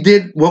 he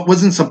did what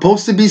wasn't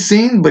supposed to be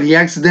seen, but he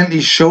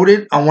accidentally showed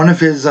it on one of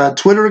his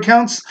Twitter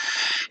accounts.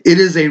 It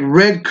is a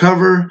red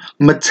cover,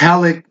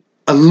 metallic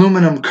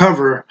aluminum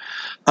cover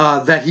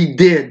that he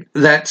did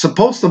that's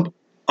supposedly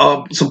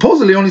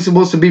only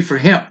supposed to be for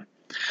him.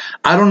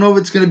 I don't know if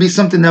it's going to be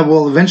something that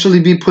will eventually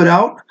be put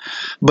out,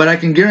 but I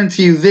can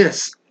guarantee you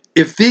this.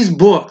 If these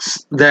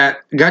books that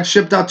got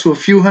shipped out to a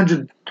few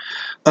hundred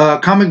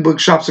comic book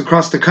shops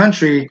across the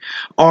country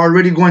are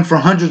already going for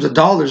hundreds of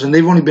dollars and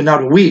they've only been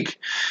out a week,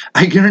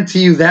 I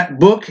guarantee you that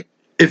book,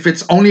 if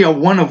it's only a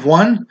one of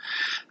one,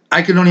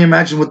 I can only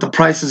imagine what the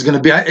price is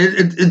going to be.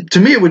 To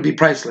me, it would be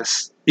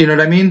priceless. You know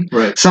what I mean?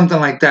 Right. Something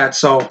like that.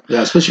 So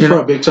yeah, especially for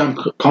a big time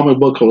comic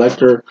book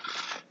collector.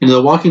 The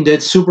Walking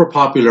Dead, super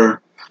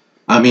popular.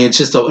 I mean,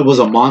 it was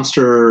a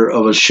monster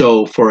of a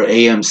show for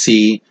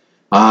AMC.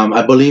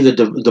 I believe that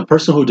the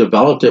person who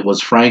developed it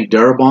was Frank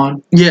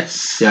Darabont.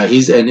 Yes. Yeah,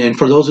 and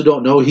for those who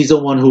don't know, he's the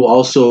one who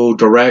also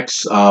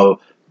directs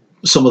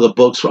some of the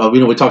books.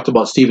 We talked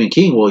about Stephen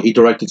King. Well, he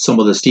directed some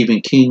of the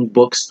Stephen King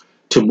books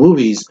to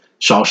movies,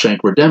 Shawshank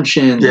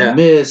Redemption, The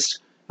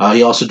Mist.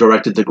 He also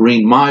directed The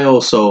Green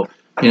Mile. So,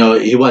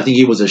 I think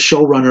he was a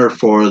showrunner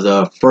for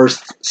the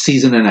first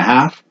season and a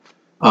half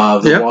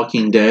of The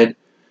Walking Dead.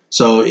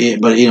 So, I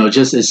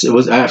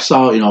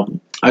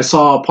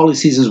saw probably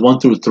seasons 1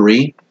 through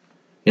 3.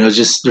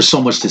 There's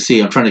so much to see.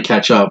 I'm trying to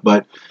catch up,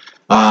 but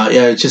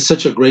it's just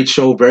such a great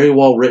show. Very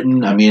well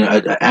written. I mean,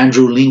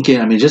 Andrew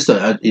Lincoln. I mean, just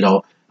a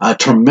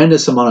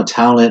tremendous amount of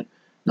talent.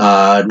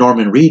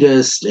 Norman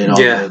Reedus.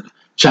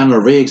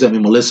 Chandler Riggs. I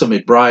mean, Melissa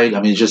McBride.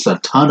 I mean, just a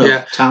ton of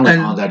talent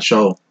on that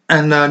show.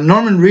 And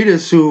Norman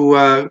Reedus, who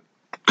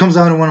comes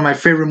out in one of my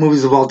favorite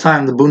movies of all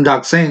time, The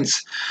Boondock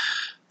Saints.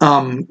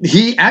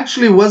 He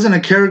actually wasn't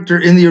a character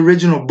in the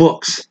original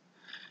books.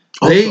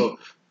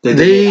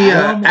 They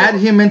add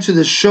him into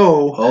the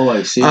show. Oh,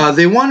 I see.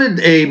 They wanted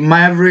a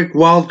maverick,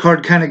 wild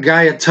card kind of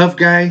guy, a tough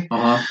guy.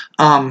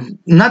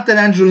 Not that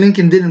Andrew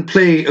Lincoln didn't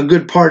play a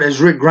good part as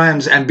Rick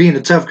Grimes and being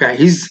a tough guy.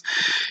 He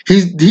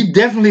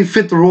definitely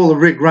fit the role of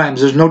Rick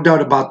Grimes. There's no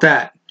doubt about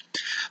that.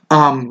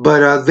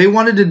 But they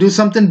wanted to do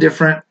something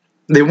different.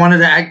 They wanted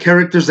to add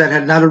characters that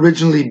had not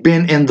originally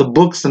been in the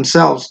books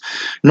themselves.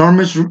 Norman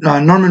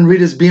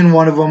Reedus being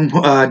one of them,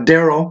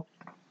 Daryl.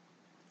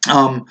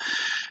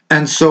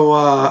 And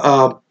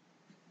so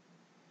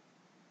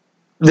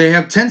they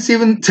have 10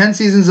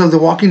 seasons of The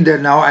Walking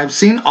Dead now. I've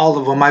seen all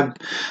of them.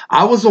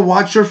 I was a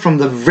watcher from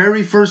the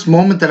very first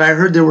moment that I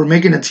heard they were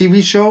making a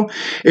TV show.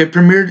 It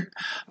premiered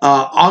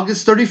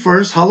August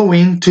 31st,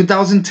 Halloween,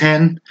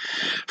 2010.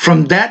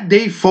 From that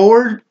day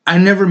forward, I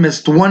never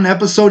missed one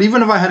episode.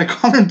 Even if I had to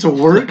call into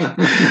work,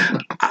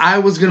 I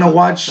was going to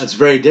watch. That's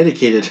very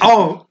dedicated.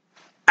 Oh,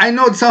 I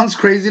know it sounds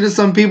crazy to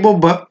some people,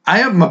 but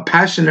I am a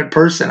passionate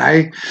person.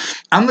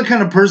 I'm the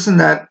kind of person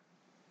that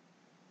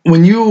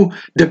when you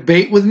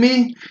debate with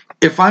me,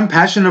 if I'm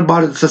passionate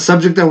about it, it's a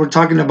subject that we're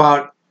talking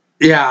about,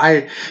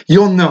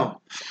 you'll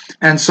know.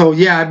 And so,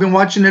 I've been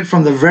watching it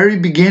from the very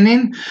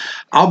beginning.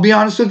 I'll be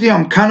honest with you,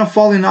 I'm kind of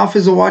falling off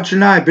as a watcher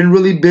now. I've been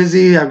really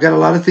busy. I've got a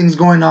lot of things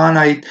going on.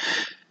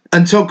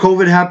 Until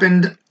COVID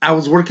happened, I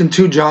was working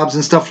 2 jobs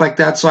and stuff like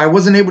that, so I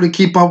wasn't able to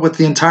keep up with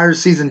the entire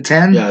season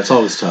 10. Yeah, it's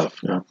always tough,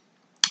 yeah.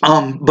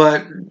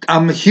 But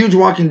I'm a huge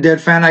Walking Dead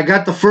fan. I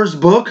got the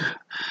first book.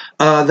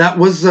 That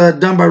was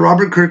done by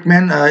Robert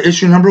Kirkman,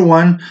 issue number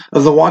 1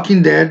 of The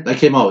Walking Dead. That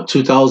came out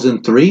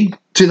 2003?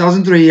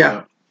 2003,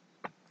 yeah.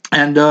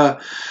 And,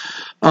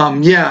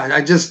 I'm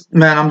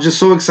just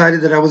so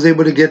excited that I was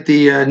able to get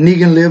the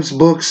Negan Lives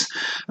books.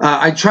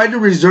 I tried to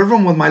reserve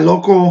them with my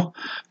local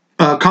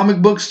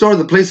comic book store,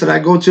 the place that I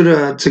go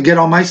to get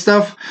all my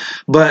stuff.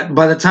 But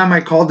by the time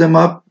I called them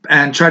up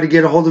and tried to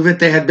get a hold of it,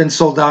 they had been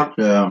sold out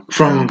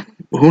from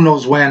who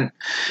knows when,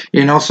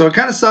 so it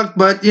kind of sucked,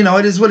 but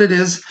it is what it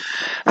is.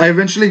 I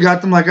eventually got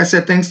them, like I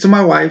said, thanks to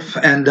my wife,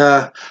 and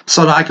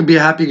so now I could be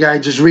a happy guy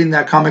just reading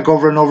that comic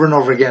over and over and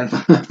over again.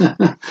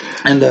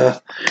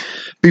 And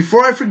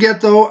before I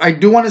forget, though, I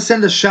do want to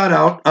send a shout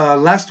out.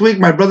 Last week,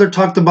 my brother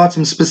talked about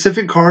some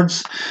specific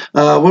cards.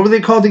 What were they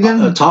called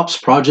again? Topps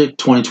Project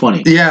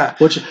 2020. Yeah.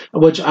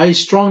 Which I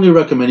strongly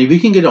recommend. If you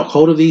can get a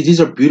hold of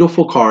these are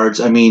beautiful cards.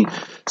 I mean,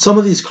 some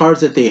of these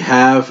cards that they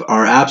have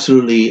are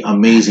absolutely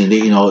amazing. They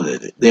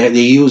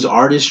use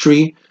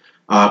artistry,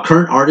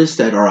 current artists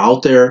that are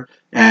out there,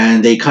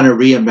 and they kind of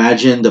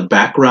reimagine the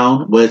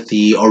background with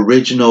the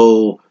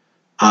original,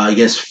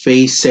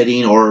 face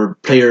setting or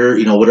player,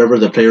 whatever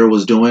the player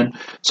was doing.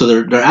 So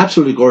they're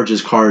absolutely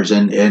gorgeous cards,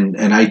 and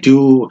if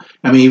you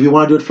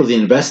want to do it for the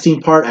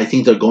investing part, I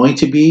think they're going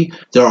to be.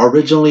 They're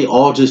originally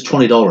all just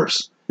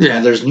 $20. Yeah.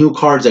 And there's new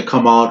cards that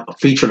come out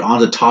featured on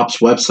the Topps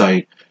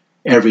website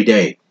every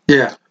day.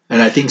 Yeah.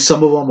 And I think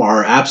some of them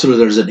are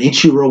absolutely. There's an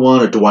Ichiro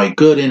one, a Dwight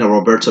Gooden, a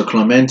Roberto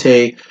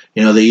Clemente.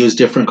 They use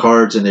different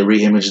cards and they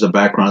reimage the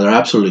background. They're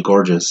absolutely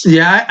gorgeous.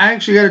 Yeah, I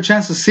actually got a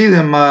chance to see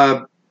them.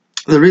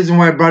 The reason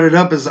why I brought it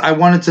up is I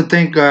wanted to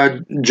thank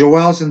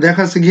Joel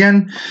Sendejas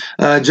again,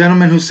 a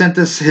gentleman who sent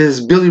us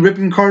his Billy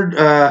Rippin card.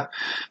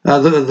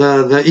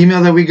 The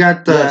email that we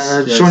got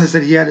showing us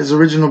that he had his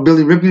original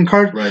Billy Rippin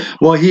card. Right.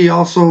 Well, he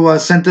also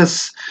sent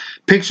us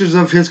pictures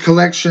of his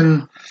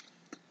collection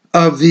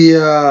of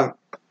the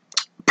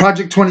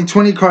Project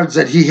 2020 cards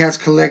that he has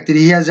collected.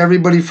 He has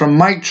everybody from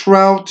Mike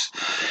Trout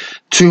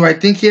to, I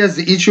think he has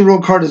the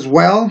Ichiro card as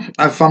well,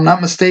 if I'm not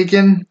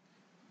mistaken.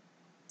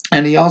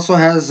 And he also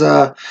has,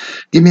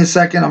 give me a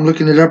second, I'm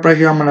looking it up right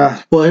here.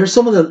 Well, here's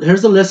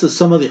the list of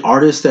some of the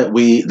artists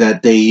that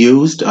they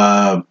used. You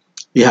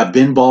have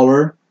Ben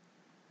Baller,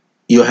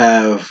 you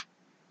have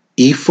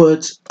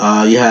E-Foot,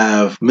 you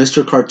have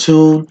Mr.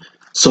 Cartoon,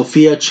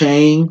 Sophia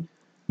Chang,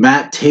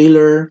 Matt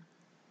Taylor,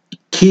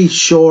 Keith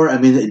Shore,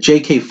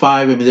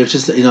 JK5. They're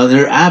just,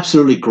 they're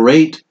absolutely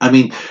great.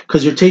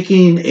 Because you're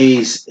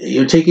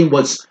taking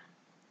what's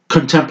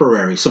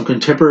contemporary, some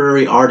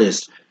contemporary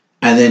artists,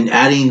 and then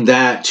adding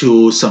that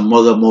to some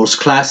of the most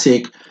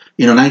classic,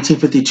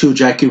 1952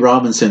 Jackie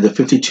Robinson, the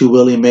 52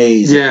 Willie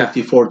Mays, the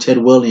 54 Ted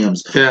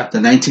Williams, the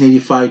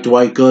 1985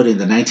 Dwight Gooden,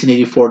 the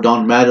 1984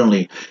 Don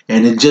Mattingly,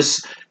 and it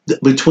just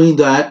between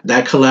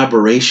that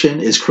collaboration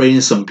is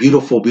creating some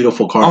beautiful,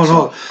 beautiful cards.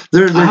 Oh no,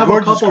 they're I have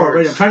gorgeous a couple cards.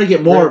 already. I'm trying to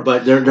get more,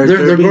 but they're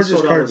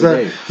gorgeous cards.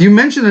 You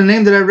mentioned a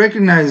name that I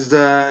recognized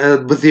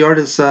with the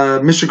artist,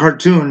 Mr.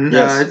 Cartoon.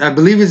 Yes. I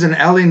believe he's an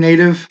LA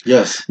native.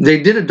 Yes.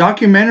 They did a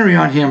documentary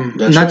on him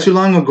too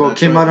long ago. That's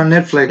came out on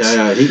Netflix.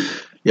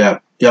 Yeah.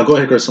 Go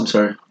ahead, Chris. I'm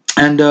sorry.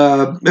 And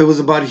it was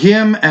about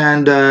him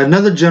and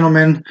another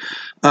gentleman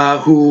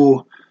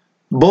who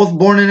both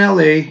born in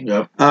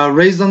LA,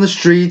 raised on the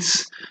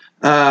streets.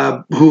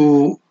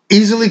 Who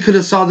easily could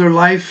have saw their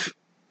life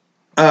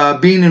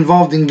being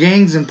involved in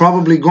gangs and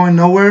probably going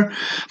nowhere,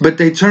 but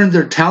they turned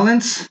their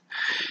talents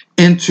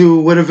into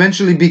what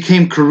eventually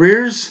became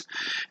careers,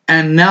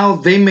 and now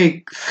they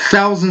make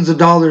thousands of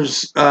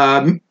dollars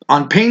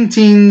on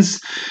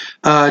paintings,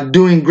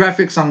 doing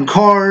graphics on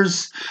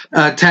cars,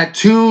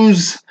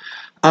 tattoos,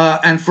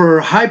 and for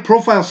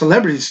high-profile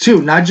celebrities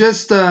too, not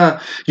just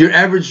your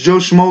average Joe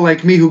Schmo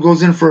like me who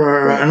goes in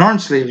for an arm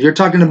sleeve. You're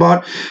talking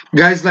about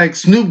guys like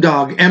Snoop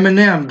Dogg,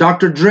 Eminem,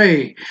 Dr.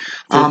 Dre,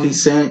 50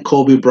 Cent,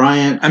 Kobe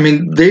Bryant. I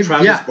mean,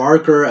 Travis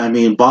Barker. I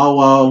mean, Bow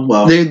Wow.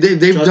 Well, they've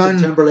Justin done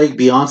Timberlake,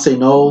 Beyonce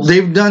knows.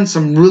 They've done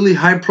some really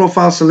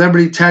high-profile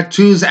celebrity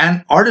tattoos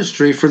and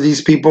artistry for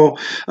these people,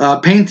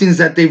 paintings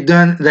that they've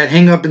done that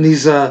hang up in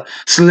these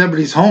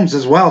celebrities' homes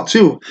as well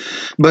too.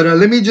 But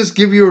let me just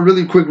give you a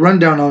really quick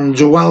rundown on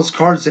Joel's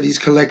cards that he's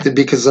collected,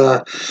 because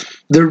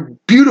they're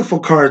beautiful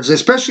cards.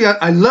 Especially,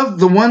 I love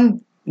the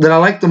one that I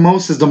like the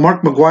most is the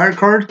Mark McGwire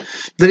card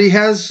that he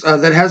has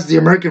that has the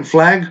American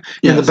flag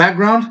in the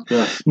background.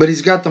 Yes. But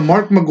he's got the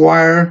Mark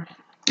McGwire.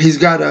 He's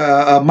got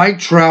a Mike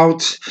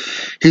Trout.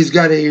 He's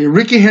got a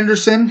Ricky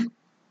Henderson.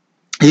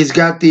 He's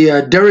got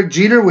the Derek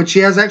Jeter, which he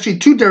has actually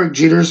two Derek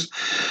Jeters.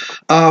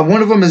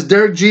 One of them is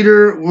Derek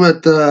Jeter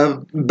with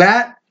the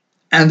bat,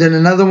 and then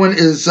another one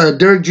is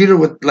Derek Jeter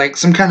with like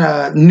some kind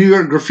of New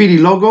York graffiti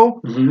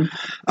logo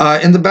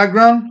in the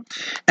background.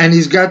 And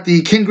he's got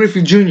the King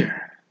Griffey Jr.,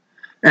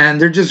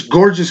 and they're just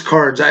gorgeous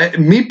cards.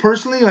 Me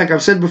personally, like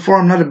I've said before,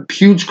 I'm not a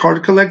huge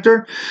card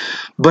collector,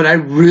 but I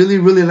really,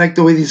 really like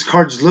the way these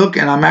cards look,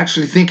 and I'm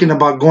actually thinking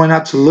about going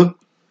out to look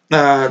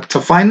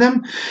to find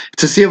them,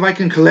 to see if I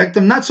can collect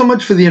them. Not so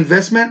much for the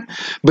investment,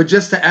 but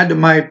just to add to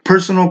my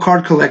personal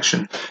card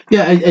collection.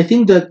 Yeah, I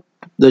think that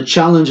the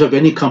challenge of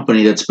any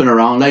company that's been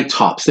around, like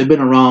Topps, they've been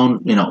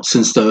around,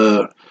 since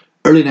the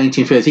early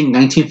 1950s. I think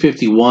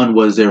 1951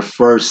 was their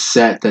first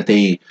set that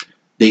they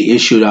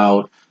issued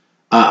out.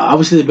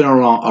 Obviously, they've been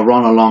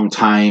around a long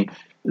time.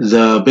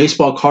 The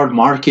baseball card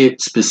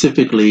market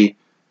specifically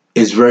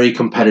is very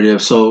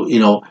competitive. So,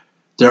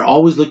 they're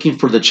always looking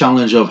for the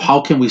challenge of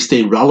how can we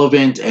stay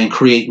relevant and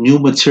create new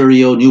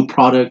material, new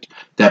product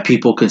that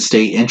people can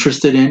stay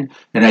interested in.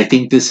 And I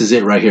think this is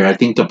it right here. I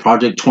think the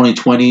Project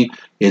 2020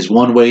 is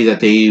one way that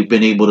they've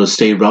been able to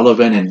stay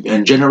relevant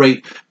and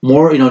generate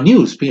more,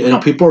 news.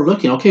 People are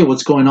looking, okay,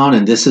 what's going on?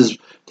 And this is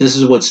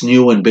what's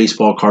new in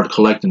baseball card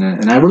collecting.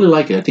 And I really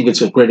like it. I think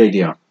it's a great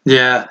idea.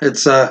 Yeah,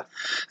 it's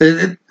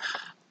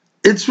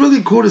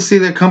really cool to see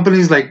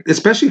that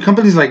especially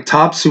companies like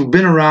Topps, who've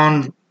been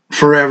around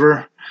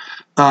forever,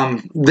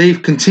 they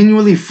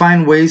continually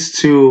find ways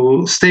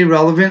to stay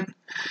relevant.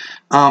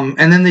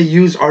 And then they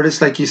use artists,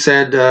 like you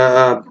said,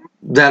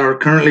 that are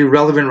currently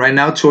relevant right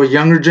now to a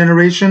younger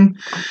generation.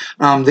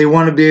 They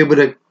want to be able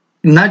to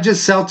not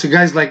just sell to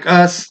guys like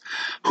us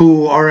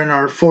who are in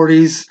our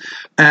 40s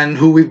and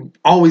who we've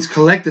always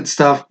collected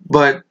stuff,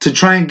 but to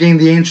try and gain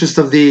the interest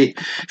of the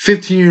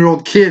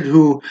 15-year-old kid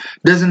who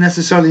doesn't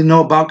necessarily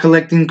know about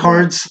collecting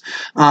cards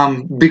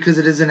because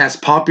it isn't as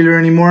popular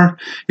anymore.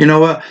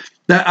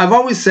 I've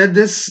always said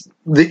this: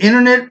 the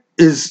internet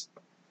is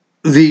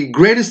the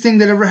greatest thing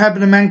that ever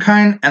happened to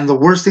mankind and the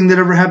worst thing that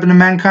ever happened to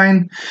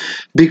mankind,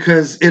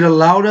 because it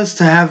allowed us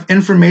to have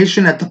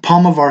information at the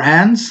palm of our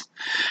hands.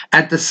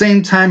 At the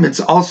same time, it's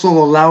also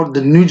allowed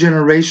the new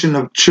generation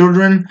of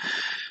children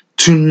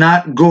to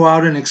not go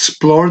out and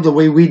explore the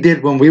way we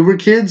did when we were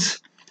kids.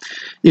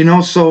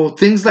 So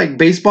things like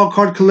baseball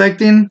card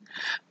collecting,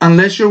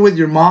 unless you're with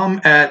your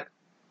mom at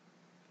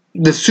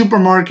the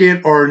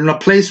supermarket or in a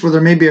place where there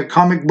may be a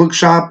comic book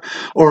shop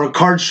or a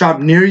card shop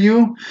near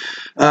you,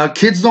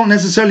 kids don't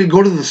necessarily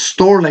go to the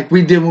store like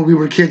we did when we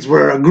were kids,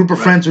 where a group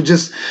of friends would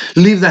just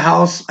leave the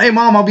house. Hey,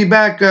 Mom, I'll be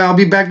back. I'll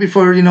be back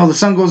before the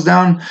sun goes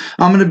down.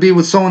 I'm gonna be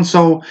with so and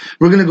so.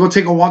 We're gonna go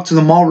take a walk to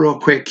the mall real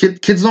quick.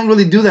 Kids don't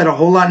really do that a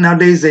whole lot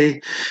nowadays.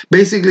 They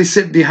basically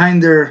sit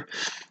behind their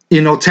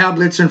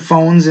tablets and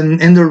phones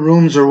and in their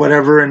rooms or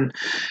whatever. And,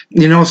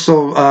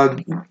 so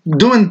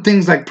doing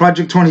things like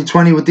Project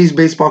 2020 with these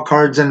baseball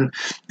cards and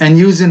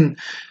using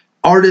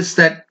artists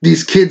that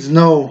these kids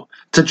know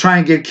to try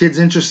and get kids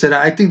interested.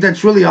 I think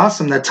that's really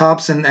awesome that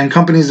Topps and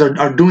companies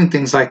are doing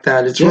things like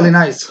that. It's really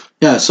nice.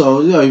 Yeah.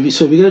 So, if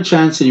you get a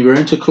chance and you're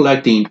into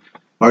collecting,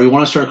 or you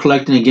want to start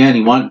collecting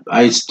again, like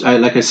I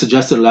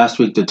suggested last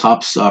week, the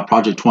Topps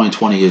Project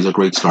 2020 is a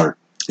great start.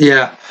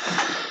 Yeah.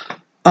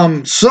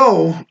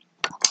 So,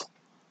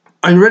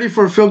 are you ready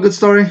for a feel-good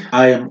story?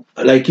 I am,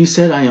 like you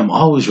said, I am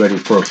always ready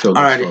for a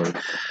feel-good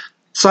story.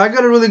 So I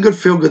got a really good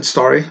feel-good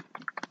story.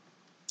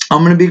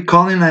 I'm going to be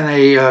calling on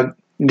a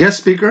guest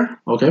speaker.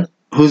 Okay.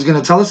 Who's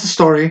going to tell us a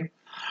story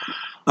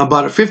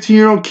about a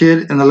 15-year-old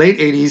kid in the late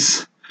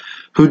 80s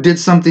who did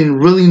something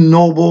really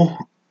noble,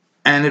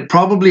 and it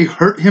probably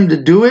hurt him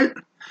to do it,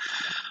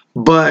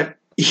 but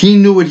he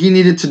knew what he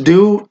needed to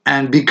do,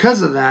 and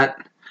because of that,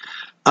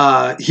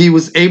 he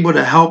was able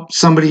to help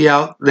somebody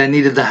out that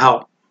needed the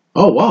help.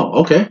 Oh, wow.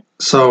 Okay.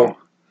 So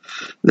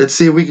let's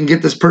see if we can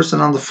get this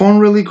person on the phone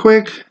really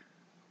quick.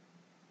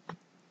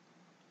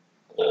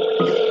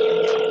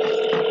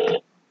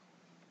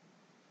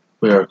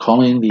 We are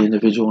calling the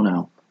individual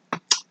now.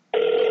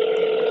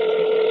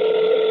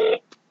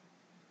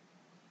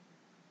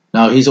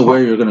 Now he's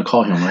aware you're going to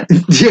call him, right?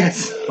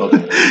 Yes.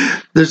 Okay.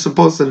 They're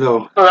supposed to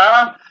know.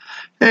 Hello?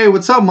 Hey,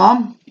 what's up,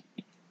 Mom?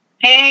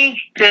 Hey,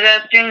 good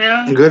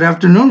afternoon. Good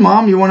afternoon,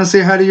 Mom. You want to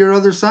say hi to your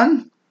other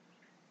son?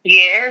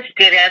 Yes,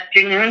 good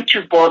afternoon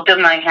to both of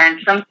my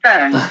handsome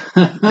sons.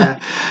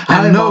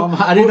 Hi, Mom.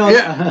 I didn't know.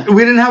 Yeah,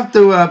 we didn't have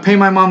to pay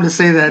my mom to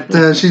say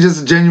that. She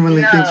just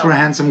genuinely thinks we're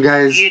handsome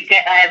guys.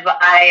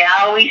 I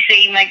always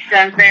say my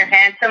sons are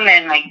handsome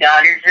and my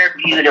daughters are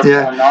beautiful,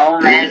 Yeah. no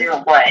matter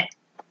what.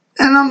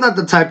 And I'm not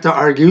the type to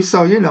argue,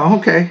 so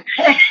okay.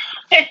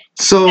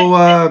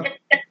 So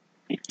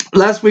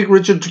last week,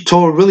 Richard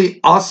told a really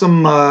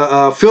awesome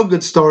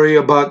feel-good story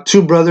about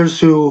two brothers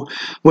who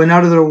went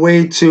out of their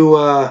way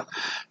to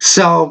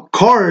sell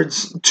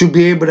cards to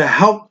be able to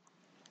help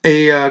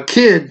a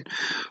kid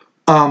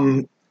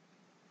in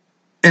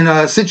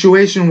a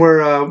situation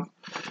where...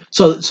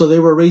 So they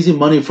were raising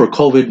money for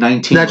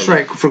COVID-19. That's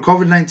right, for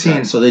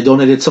COVID-19. So they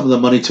donated some of the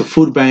money to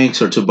food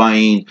banks or to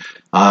buying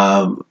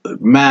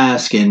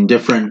masks and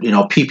different,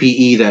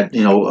 PPE that,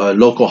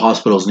 local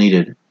hospitals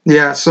needed.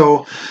 Yeah,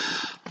 so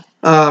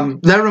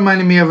that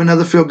reminded me of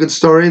another feel-good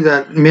story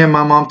that me and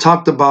my mom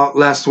talked about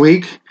last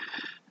week.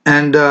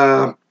 And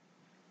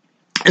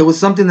it was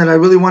something that I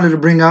really wanted to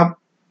bring up.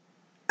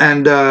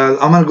 And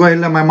I'm going to go ahead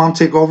and let my mom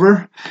take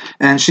over.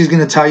 And she's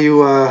going to tell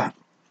you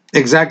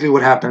exactly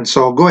what happened.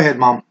 So go ahead,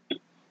 Mom.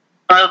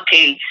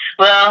 Okay.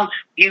 Well,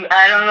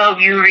 I don't know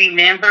if you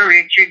remember,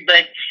 Richard,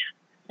 but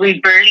we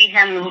barely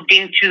had moved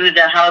into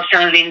the house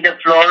on Linda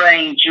Flora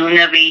in June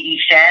of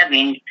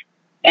 87.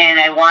 And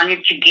I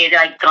wanted to get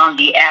on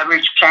the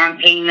average plan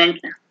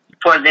payment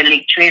for the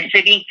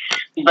electricity,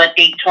 but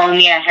they told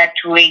me I had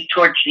to wait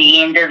towards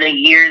the end of the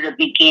year, the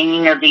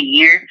beginning of the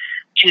year,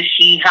 to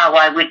see how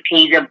I would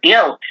pay the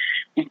bill.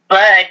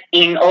 But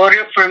in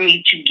order for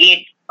me to get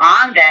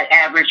on that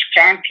average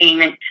plan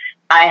payment,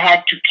 I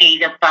had to pay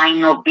the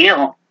final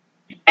bill.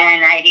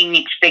 And I didn't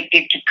expect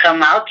it to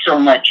come out so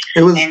much.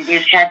 And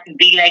this had to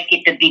be like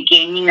at the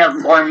beginning of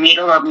or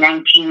middle of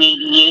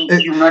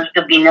 1988. You must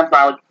have been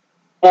about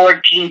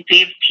 14,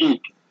 15.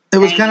 It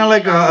was kind of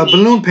like a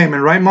balloon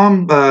payment, right,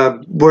 Mom?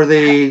 Where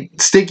they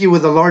stick you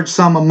with a large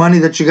sum of money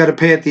that you got to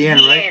pay at the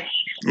end, right?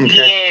 Okay.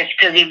 Yes,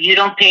 because if you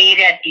don't pay it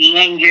at the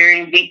end, you're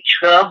in big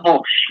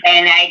trouble.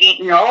 And I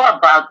didn't know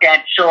about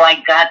that, so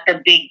I got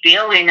the big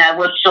bill, and I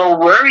was so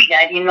worried.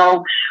 I didn't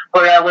know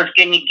where I was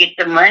going to get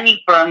the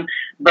money from.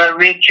 But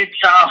Richard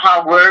saw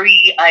how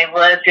worried I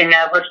was, and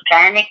I was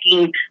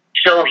panicking.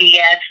 So he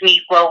asked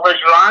me what was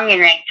wrong,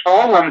 and I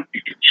told him.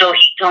 So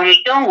he told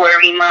me, "Don't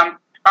worry, Mom.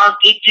 I'll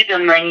get you the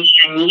money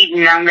you need."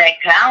 And I'm like,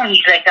 "How?" And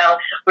he's like, "Oh,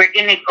 we're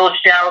going to go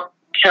sell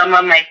some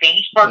of my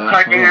baseball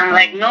cards." And I'm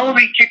like, "No,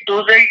 Richard,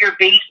 those are your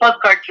baseball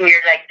cards." And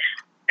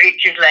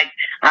Richard's like,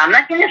 "I'm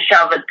not going to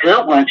sell the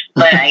good ones,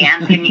 but I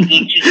am going to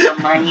get you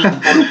some money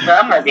for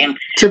some of them."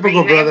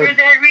 Typical brother.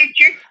 Remember that,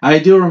 Richard? I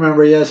do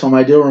remember, yes, Mom,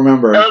 I do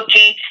remember.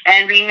 Okay,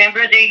 and remember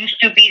there used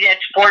to be that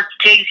sports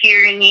place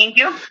here in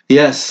Indio?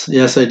 Yes,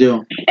 I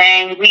do.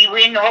 And we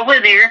went over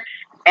there,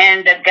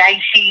 and the guy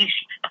sees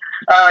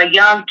a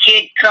young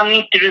kid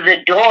coming through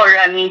the door.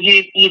 I mean,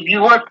 if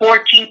you were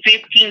 14,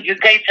 15, you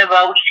guys have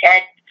always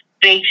had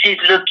faces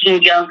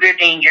looking younger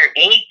than your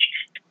age.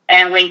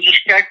 And when you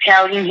start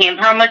telling him,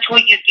 "How much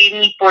would you give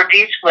me for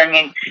this one?"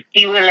 And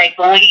he was like,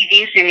 "Only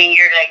this." And then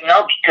you're like,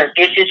 "No, because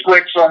this is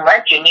worth so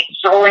much, and it's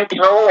so and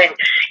so." And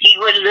he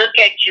would look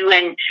at you,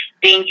 and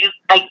then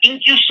I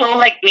think you saw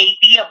like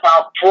maybe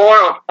about 4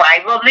 or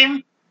 5 of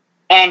them.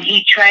 And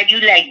he tried to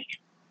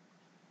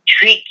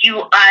trick you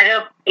out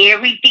of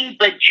everything,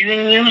 but you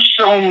knew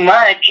so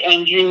much,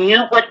 and you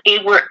knew what they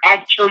were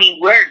actually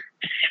worth.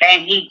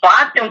 And he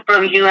bought them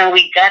from you, and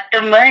we got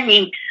the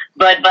money.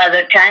 But by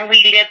the time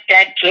we left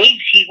that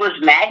place, he was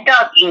mad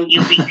dogging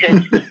you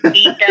because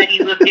he thought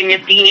he was going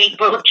to be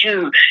able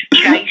to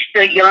trice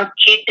the young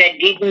kid that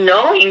didn't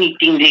know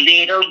anything.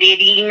 Little did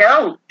he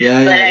know. Yeah.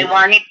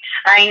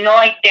 I know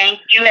I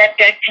thanked you at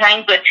that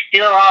time, but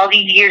still all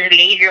these years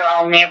later,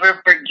 I'll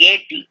never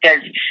forget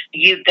because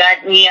you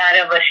got me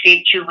out of a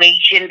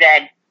situation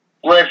that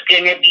was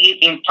going to be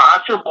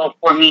impossible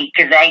for me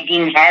because I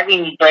didn't have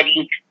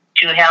anybody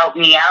to help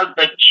me out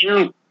but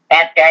you.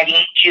 At that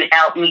age, you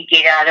helped me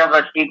get out of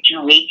a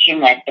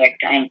situation at that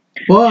time.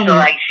 Well, so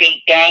I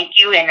say thank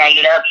you, and I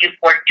love you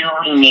for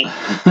doing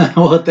it.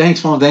 Well,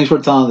 thanks, Mom. Thanks for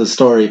telling the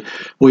story.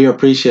 We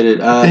appreciate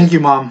it. Thank you,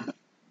 Mom.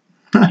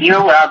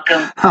 You're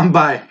welcome.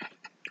 Bye.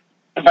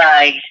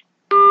 Bye.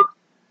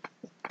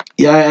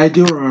 Yeah, I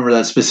do remember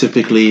that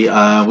specifically.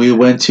 We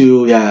went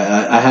to,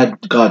 I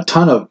had got a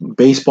ton of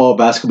baseball,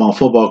 basketball,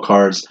 football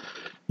cards,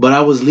 but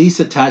I was least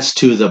attached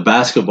to the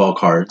basketball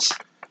cards.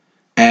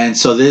 And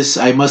so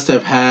I must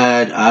have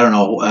had, I don't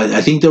know,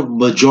 I think the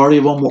majority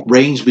of them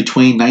ranged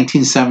between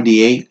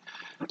 1978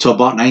 to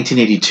about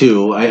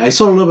 1982. I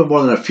sold a little bit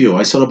more than a few.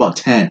 I sold about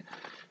 10.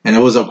 and it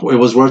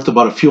was worth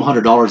about a few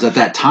 $100s at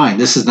that time.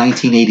 This is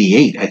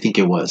 1988, I think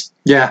it was.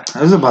 Yeah,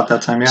 it was about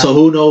that time. Yeah. So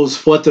who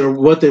knows what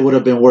they would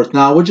have been worth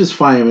now, which is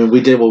fine. I mean,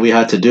 we did what we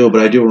had to do,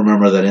 but I do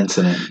remember that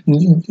incident.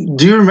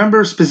 Do you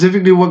remember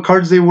specifically what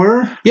cards they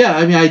were? Yeah,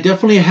 I mean, I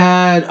definitely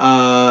had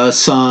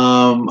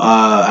some.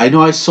 I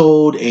know I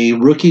sold a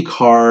rookie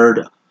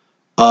card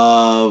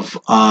of.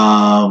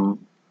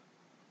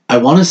 I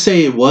want to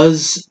say it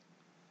was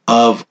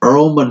of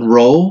Earl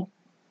Monroe.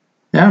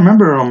 Yeah, I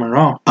remember Earl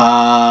Monroe.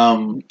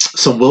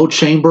 Some Will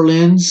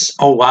Chamberlains.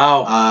 Oh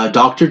wow.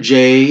 Dr.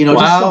 J. You know,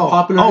 just some Wow.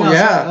 popular. Oh,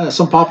 yeah.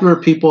 Some popular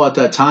people at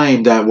that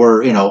time that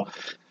were, you know.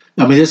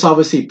 I mean, this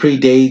obviously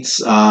predates.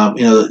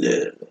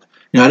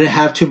 You know, I didn't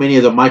have too many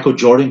of the Michael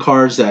Jordan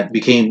cards that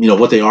became, you know,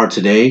 what they are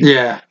today.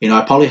 Yeah. You know,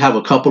 I probably have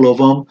a couple of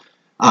them.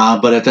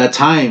 But at that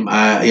time,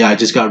 I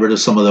just got rid of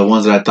some of the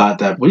ones that I thought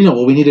that, well, you know,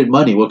 well, we needed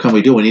money. What can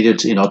we do? We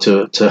needed, you know,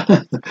 to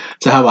to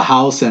have a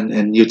house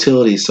and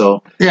utilities.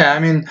 So Yeah, I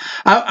mean,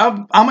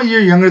 I'm a year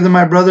younger than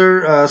my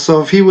brother,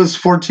 so if he was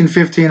 14,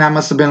 15, I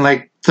must have been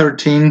like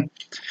 13.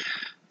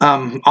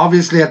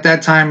 Obviously, at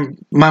that time,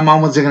 my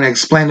mom wasn't going to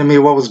explain to me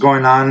what was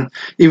going on,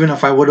 even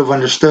if I would have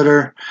understood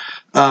her.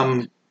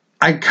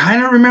 I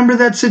kind of remember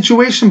that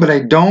situation, but I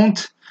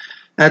don't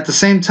at the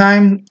same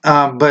time.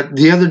 But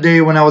the other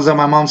day when I was at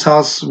my mom's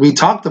house, we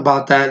talked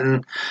about that,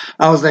 and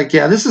I was like,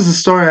 yeah, this is a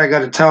story I got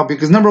to tell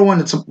because number one,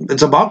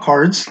 it's about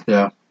cards.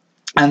 yeah.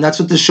 And that's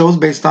what the show's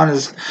based on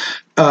is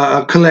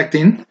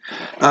collecting.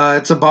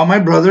 It's about my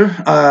brother,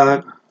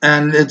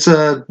 and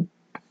to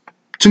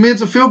me,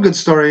 it's a feel-good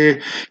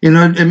story. You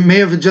know, it may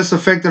have just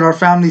affected our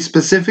family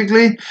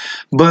specifically,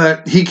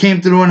 but he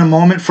came through in a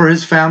moment for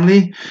his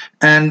family,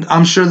 and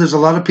I'm sure there's a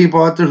lot of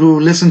people out there who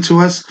listen to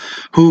us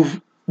who've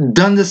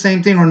done the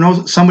same thing or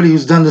know somebody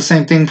who's done the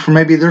same thing for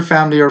maybe their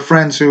family or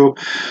friends who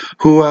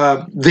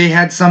they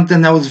had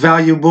something that was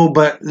valuable,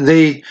 but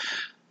they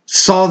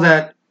saw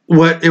that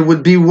what it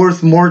would be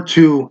worth more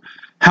to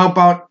help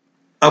out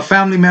a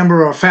family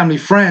member or a family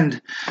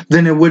friend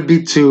than it would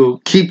be to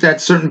keep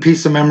that certain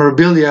piece of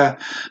memorabilia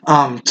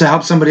to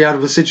help somebody out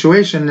of a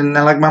situation. And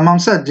like my mom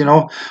said, you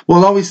know,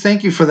 we'll always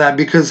thank you for that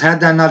because had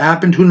that not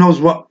happened, who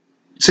knows what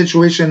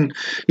situation,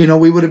 you know,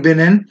 we would have been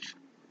in.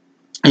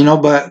 You know,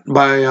 but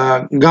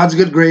by God's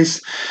good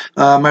grace,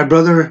 my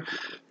brother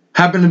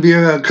happened to be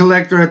a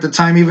collector at the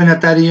time, even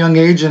at that young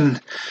age. And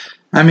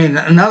I mean,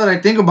 now that I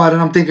think about it,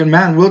 I'm thinking,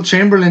 man, Will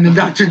Chamberlain and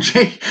Dr.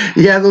 J,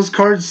 yeah, those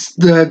cards,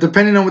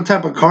 depending on what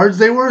type of cards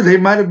they were, they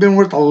might have been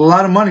worth a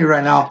lot of money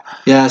right now.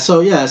 So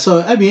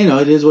I mean, you know,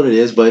 it is what it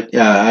is, but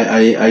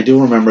yeah, I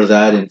do remember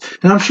that, and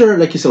I'm sure,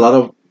 like you said, a lot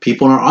of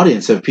people in our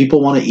audience, if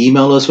people want to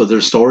email us with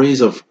their stories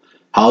of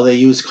how they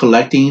use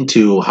collecting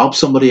to help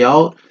somebody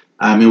out,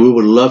 I mean, we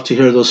would love to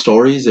hear those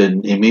stories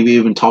and maybe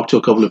even talk to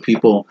a couple of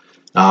people.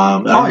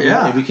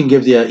 If we can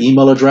give the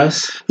email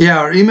address. Yeah,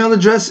 our email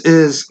address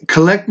is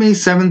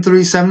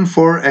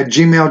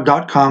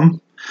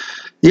collectme7374@gmail.com.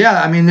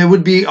 Yeah, I mean, it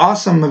would be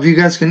awesome if you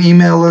guys can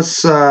email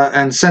us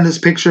and send us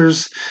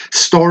pictures,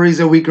 stories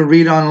that we can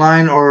read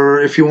online,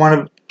 or if you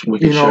want to,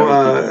 you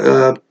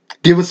know,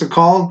 give us a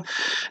call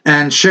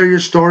and share your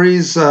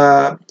stories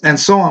and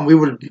so on. We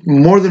would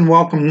more than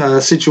welcome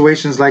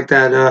situations like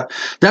that.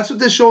 That's what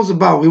this show is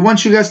about. We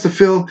want you guys to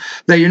feel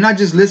that you're not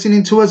just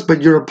listening to us,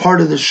 but you're a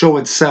part of the show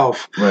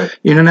itself. Right.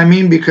 You know what I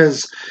mean?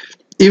 Because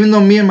even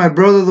though me and my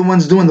brother are the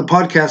ones doing the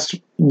podcast,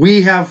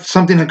 we have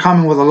something in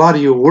common with a lot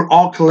of you. We're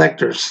all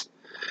collectors.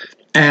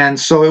 And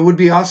so it would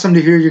be awesome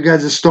to hear you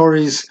guys'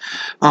 stories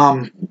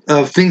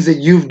of things that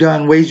you've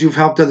done, ways you've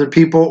helped other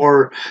people,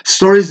 or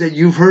stories that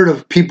you've heard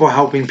of people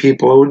helping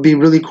people. It would be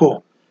really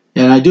cool.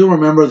 And I do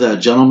remember that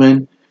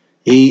gentleman.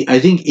 I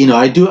think, you know,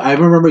 I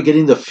remember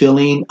getting the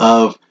feeling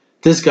of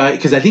this guy,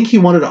 because I think he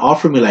wanted to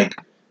offer me like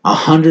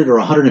 $100 or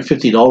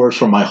 $150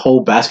 for my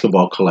whole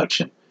basketball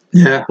collection.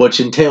 Yeah. Which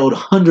entailed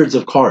hundreds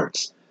of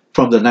cards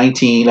from the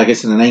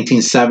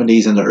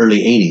 1970s and the early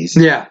 80s.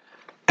 Yeah.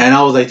 And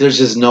I was like, there's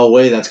just no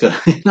way that's going to...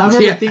 I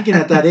remember thinking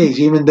at that age,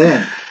 even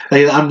then,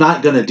 like, I'm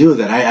not going to do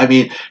that. I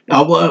mean,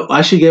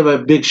 I should give a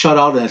big shout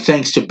out and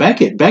thanks to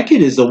Beckett.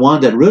 Beckett is the one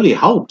that really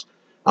helped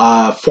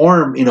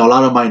form, you know, a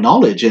lot of my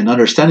knowledge and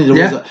understanding.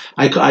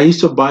 I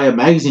used to buy a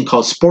magazine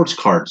called Sports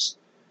Cards.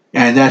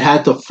 And that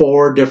had the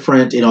 4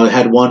 different, you know, it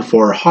had one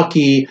for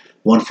hockey,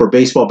 one for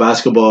baseball,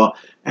 basketball.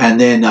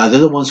 And then they're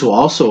the ones who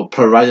also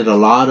provided a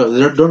lot of...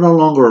 They're no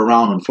longer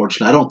around,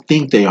 unfortunately. I don't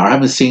think they are. I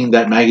haven't seen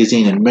that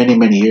magazine in many,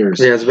 many years.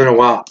 Yeah, it's been a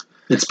while.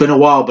 It's been a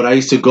while, but I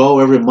used to go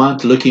every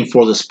month looking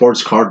for the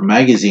Sports Card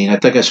magazine. I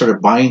think I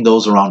started buying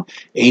those around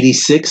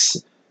 86,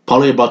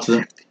 probably about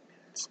 50,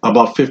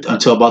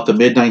 until about the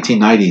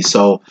mid-1990s.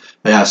 So,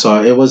 yeah,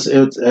 so it was...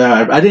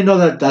 I didn't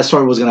know that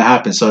story was going to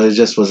happen, so it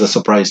just was a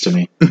surprise to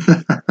me.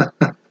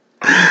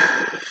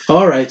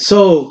 All right,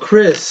 so,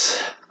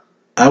 Chris...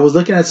 I was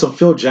looking at some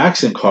Phil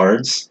Jackson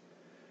cards.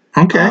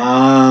 Okay.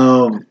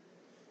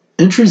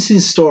 Interesting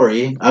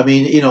story. I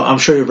mean, you know, I'm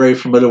sure you're very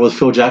familiar with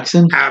Phil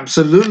Jackson.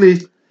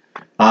 Absolutely.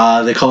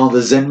 They call him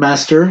the Zen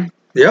Master.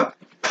 Yep.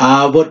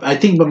 What I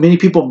think many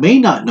people may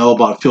not know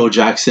about Phil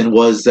Jackson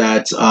was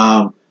that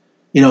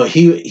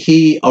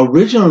he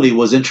originally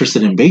was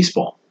interested in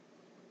baseball.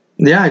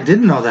 Yeah, I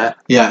didn't know that.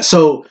 Yeah,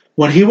 so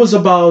when he was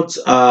about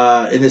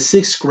in the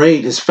 6th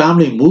grade, his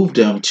family moved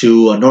him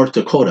to North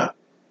Dakota.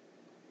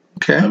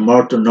 Okay.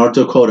 North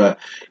Dakota,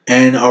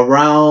 and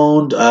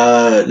around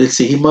let's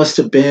see, he must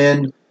have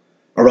been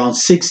around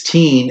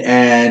 16,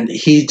 and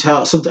he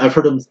something I've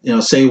heard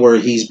him say where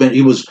he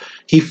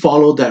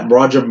followed that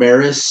Roger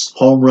Maris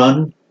home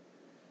run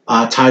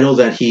title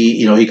that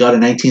he got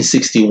in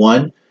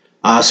 1961.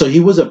 So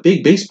he was a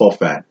big baseball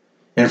fan.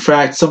 In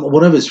fact,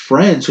 one of his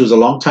friends, who's a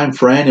longtime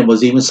friend and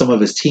was even some of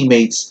his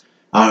teammates,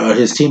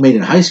 his teammate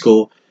in high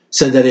school,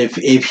 said that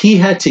if he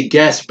had to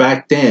guess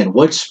back then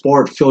what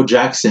sport Phil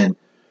Jackson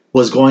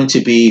was going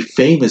to be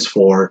famous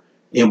for,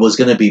 it was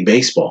going to be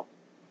baseball.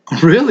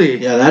 Really?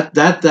 Yeah,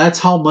 that's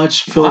how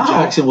much Phil Wow.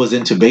 Jackson was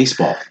into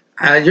baseball.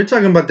 You're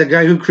talking about the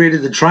guy who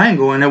created the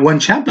triangle and it won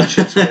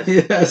championships with.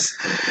 Yes.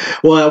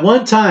 Well, at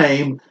one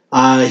time,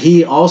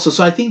 he also.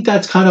 So I think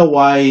that's kind of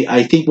why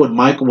I think when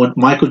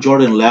Michael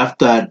Jordan left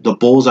the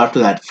Bulls after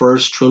that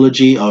first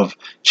trilogy of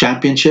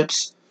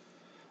championships,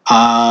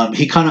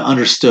 he kind of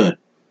understood,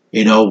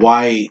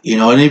 why,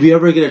 and if you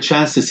ever get a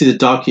chance to see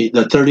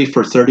the 30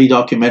 for 30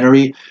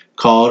 documentary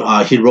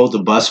called He Rode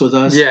the Bus with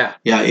Us. Yeah.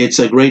 Yeah, it's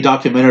a great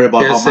documentary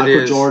about Yes, how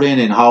Michael Jordan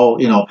and how,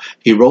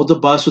 he rode the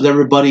bus with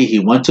everybody. He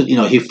went to,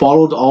 he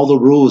followed all the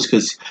rules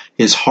because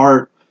his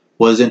heart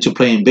was into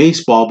playing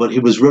baseball, but he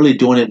was really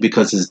doing it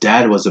because his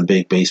dad was a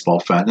big baseball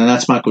fan, and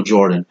that's Michael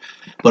Jordan.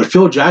 But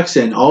Phil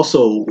Jackson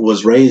also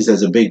was raised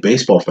as a big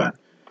baseball fan.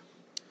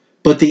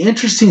 But the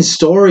interesting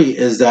story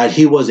is that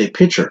he was a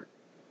pitcher.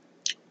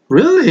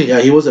 Really?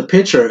 Yeah, he was a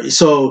pitcher.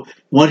 So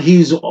when he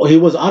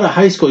was out of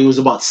high school, he was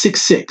about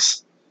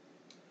 6'6".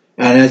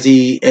 And as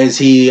he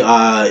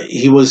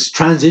was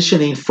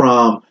transitioning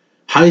from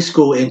high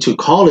school into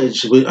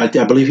college, I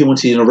believe he went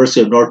to the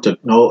University of North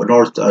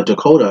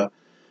Dakota.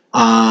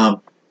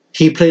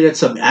 He played at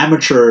some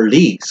amateur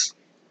leagues,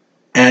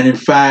 and in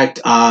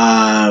fact,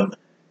 by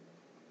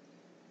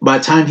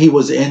the time he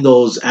was in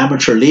those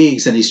amateur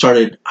leagues and he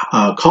started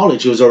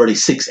college, he was already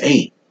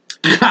 6'8".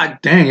 God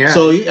dang, yeah.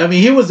 So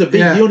he was a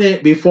big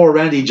unit before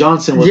Randy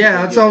Johnson was.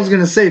 Yeah, that's what I was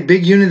gonna say.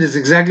 Big unit is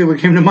exactly what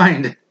came to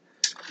mind.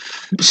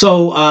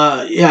 So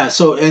at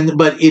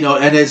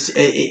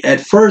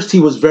first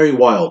he was very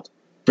wild,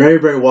 very,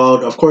 very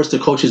wild. Of course, the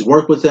coaches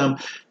worked with him.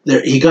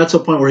 He got to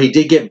a point where he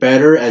did get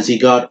better as he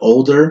got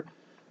older,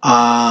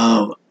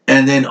 and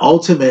then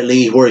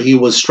ultimately where he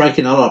was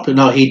striking out a lot of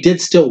people. Now he did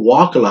still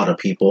walk a lot of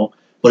people,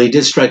 but he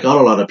did strike out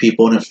a lot of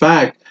people. And in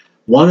fact,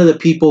 one of the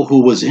people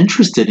who was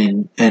interested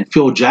in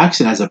Phil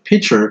Jackson as a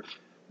pitcher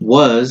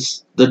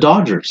was the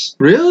Dodgers.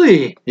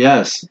 Really?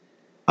 Yes.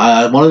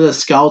 One of the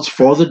scouts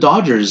for the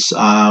Dodgers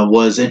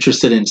was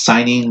interested in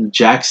signing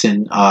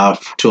Jackson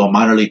to a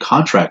minor league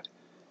contract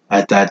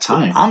at that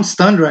time. I'm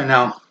stunned right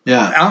now.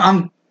 Yeah.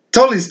 I'm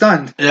totally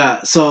stunned.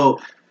 Yeah.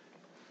 But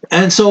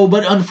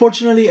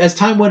unfortunately, as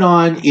time went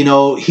on, he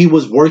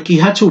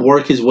had to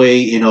work his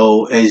way,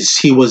 as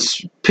he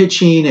was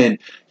pitching and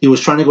he was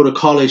trying to go to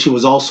college. He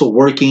was also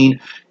working.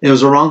 It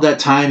was around that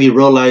time he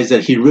realized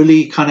that he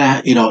really kind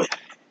of,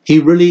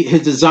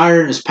 his desire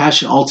and his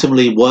passion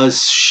ultimately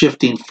was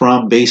shifting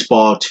from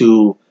baseball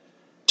to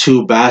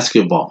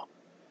basketball.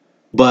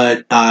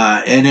 But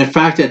and in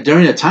fact,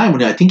 during that time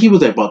when I think he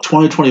was at about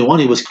 2021,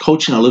 he was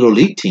coaching a little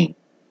league team,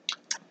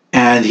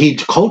 and he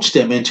coached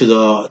them into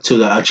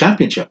the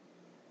championship.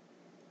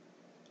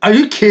 Are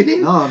you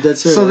kidding? No,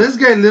 that's it. So this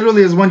guy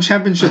literally has won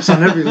championships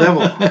on every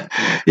level.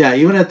 Yeah,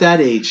 even at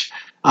that age.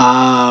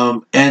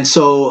 But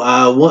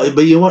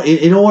you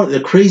know what?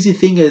 The crazy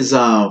thing is.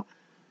 One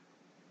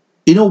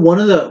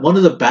of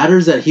the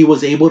batters that he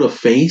was able to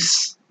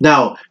face.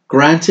 Now,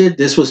 granted,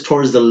 this was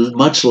towards the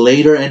much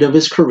later end of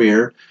his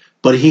career,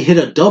 but he hit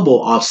a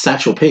double off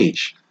Satchel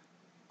Paige.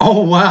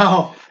 Oh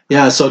wow!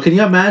 Yeah, so can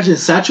you imagine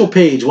Satchel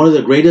Paige, one of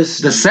the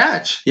greatest? The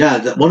Satch.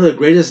 Yeah, one of the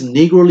greatest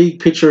Negro League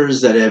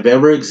pitchers that have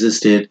ever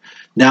existed.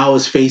 Now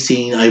is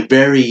facing a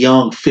very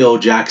young Phil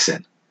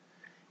Jackson,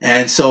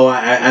 and so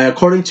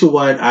according to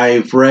what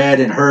I've read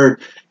and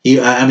heard,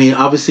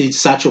 obviously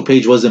Satchel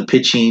Paige wasn't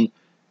pitching.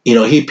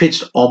 He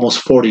pitched almost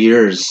 40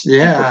 years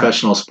in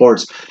professional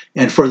sports.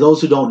 And for those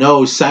who don't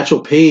know, Satchel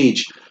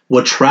Paige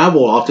would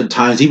travel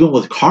oftentimes, even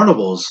with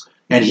carnivals,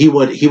 and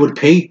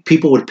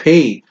people would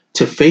pay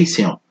to face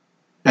him.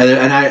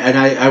 And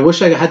I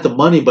wish I had the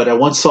money, but I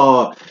once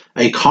saw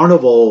a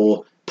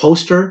carnival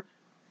poster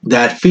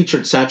that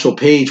featured Satchel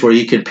Paige where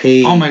you could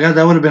pay. Oh my God,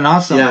 that would have been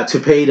awesome. Yeah, to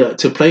pay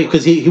to play,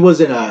 because he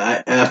was in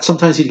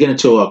sometimes he'd get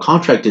into a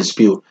contract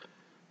dispute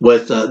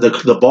with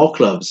the ball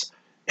clubs.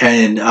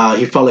 And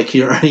he felt like he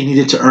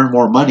needed to earn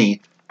more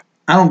money.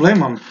 I don't blame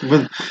him.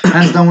 But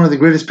hands down, one of the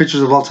greatest pitchers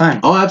of all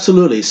time. Oh,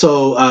 absolutely.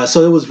 So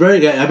it was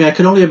very. I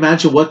could only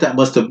imagine what that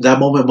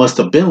moment must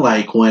have been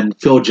like when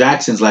Phil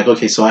Jackson's like,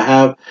 okay, so I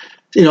have,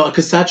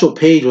 because Satchel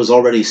Paige was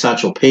already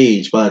Satchel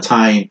Paige by the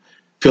time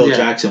Phil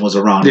Jackson was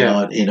around.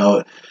 Yeah.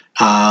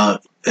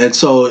 And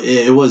so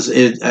it was.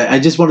 I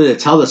just wanted to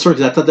tell that story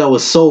because I thought that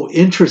was so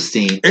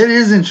interesting. It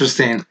is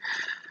interesting.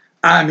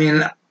 I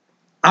mean,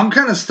 I'm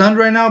kind of stunned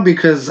right now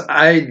because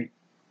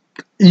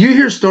you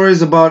hear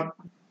stories about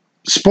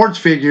sports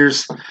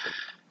figures,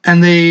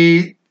 and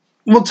they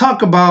will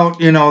talk about,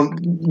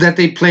 that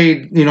they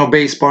played,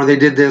 baseball, or they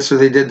did this or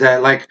they did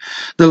that. Like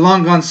the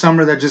Long Gone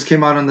Summer that just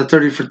came out on the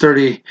 30 for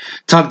 30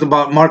 talked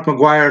about Mark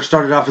McGwire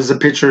started off as a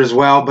pitcher as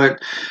well,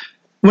 but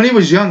when he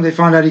was young, they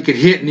found out he could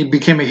hit, and he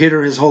became a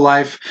hitter his whole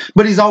life,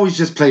 but he's always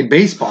just played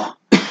baseball.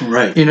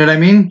 Right. You know what I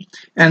mean?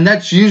 And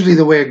that's usually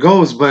the way it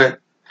goes, but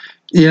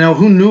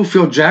who knew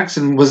Phil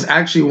Jackson was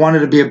actually wanted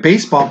to be a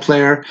baseball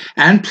player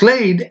and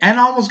played and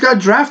almost got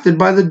drafted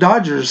by the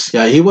Dodgers.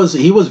 Yeah, he was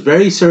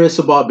very serious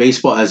about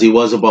baseball as he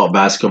was about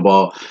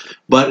basketball.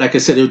 But like I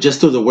said, it was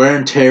just through the wear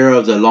and tear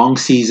of the long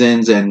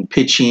seasons and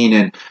pitching,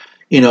 and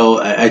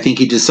I think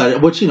he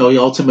decided, which he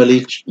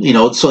ultimately,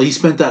 so he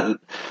spent that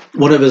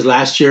one of his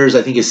last years,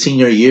 I think his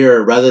senior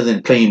year, rather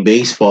than playing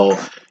baseball,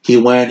 he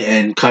went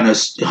and kind of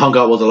hung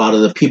out with a lot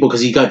of the people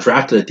because he got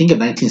drafted, I think, in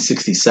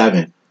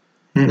 1967.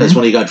 Mm-hmm. That's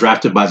when he got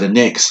drafted by the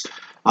Knicks,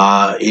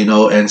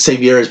 and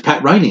same year as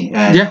Pat Riley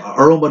and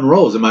Earl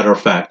Monroe, as a matter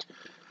of fact,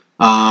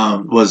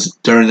 was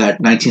during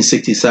that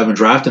 1967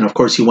 draft. And of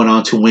course, he went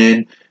on to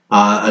win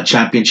a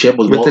championship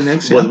with the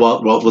Knicks, with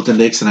the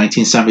Knicks in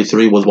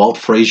 1973 with Walt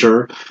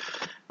Frazier.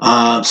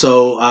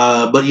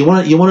 But you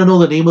want to know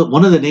the name of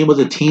one of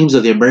the teams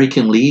of the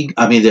American League?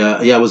 I mean,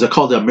 was it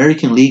called the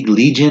American League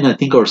Legion, I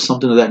think, or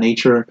something of that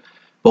nature?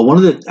 But one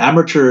of the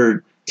amateur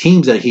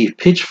teams that he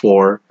pitched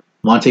for,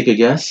 want to take a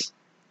guess?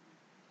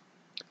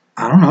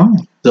 I don't know.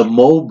 The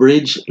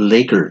Mobridge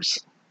Lakers.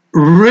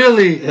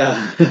 Really?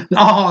 Yeah.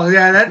 Oh,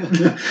 yeah.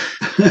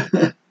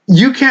 That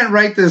you can't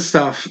write this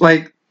stuff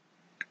like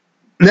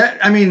that.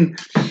 I mean,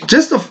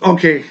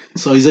 okay.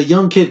 So he's a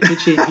young kid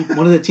pitching.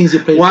 One of the teams he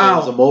played for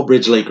was the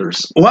Mobridge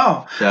Lakers.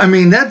 Wow. Yeah. I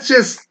mean, that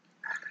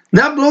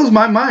blows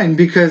my mind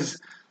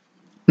because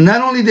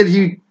not only did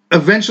he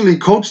eventually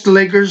coach the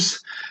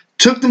Lakers,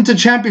 took them to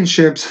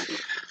championships,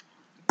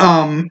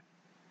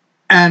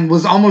 and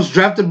was almost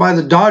drafted by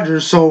the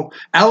Dodgers. So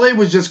LA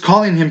was just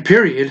calling him,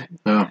 period.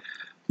 Yeah.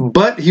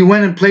 But he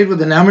went and played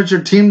with an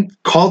amateur team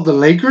called the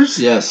Lakers?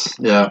 Yes,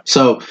 yeah.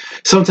 So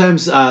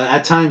sometimes,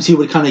 at times, he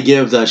would kind of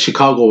give the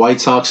Chicago White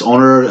Sox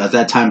owner at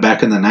that time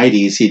back in the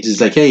 90s, he'd just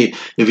like, hey,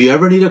 if you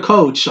ever need a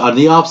coach on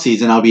the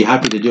offseason, I'll be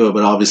happy to do it.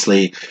 But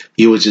obviously,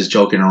 he was just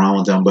joking around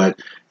with them. But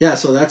yeah,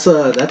 so that's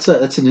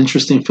an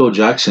interesting Phil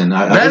Jackson.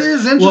 That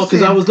is interesting. Well,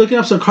 because I was looking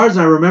up some cards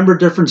and I remember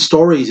different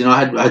stories.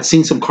 I had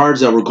seen some cards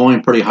that were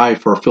going pretty high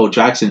for Phil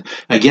Jackson,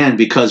 again,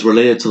 because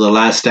related to The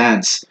Last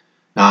Dance.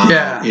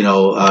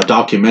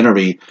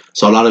 Documentary.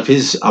 So a lot of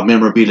his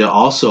memorabilia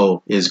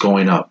also is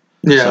going up.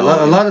 Yeah,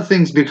 so, a lot of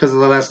things because of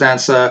The Last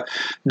Dance.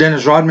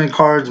 Dennis Rodman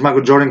cards,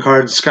 Michael Jordan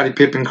cards, Scottie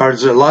Pippen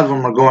cards. A lot of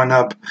them are going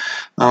up.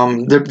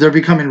 They're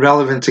becoming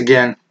relevant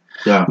again.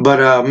 Yeah.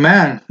 But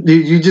man,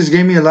 you just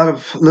gave me a lot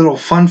of little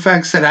fun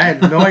facts that I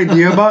had no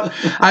idea about.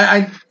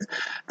 I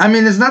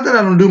mean, it's not that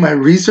I don't do my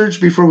research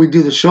before we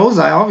do the shows.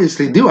 I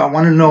obviously do. I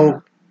want to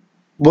know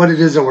what it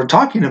is that we're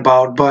talking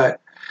about, but.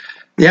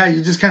 Yeah,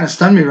 you just kind of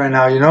stunned me right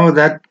now.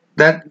 That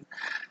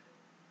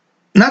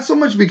not so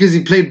much because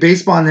he played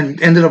baseball and then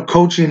ended up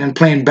coaching and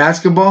playing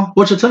basketball,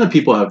 which a ton of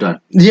people have done.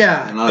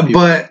 Yeah,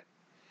 but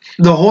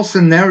the whole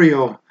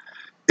scenario,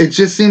 it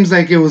just seems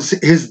like it was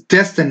his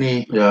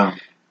destiny. Yeah.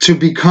 To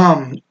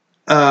become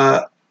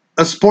a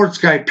sports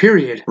guy.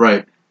 Period.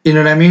 Right. You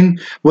know what I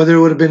mean? Whether it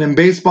would have been in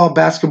baseball,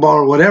 basketball,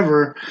 or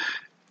whatever,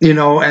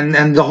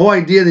 and the whole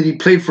idea that he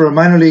played for a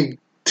minor league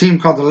team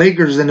called the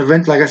Lakers, and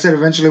like I said,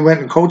 eventually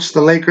went and coached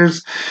the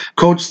Lakers,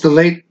 coached the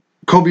late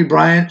Kobe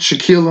Bryant,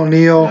 Shaquille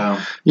O'Neal,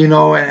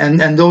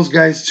 and those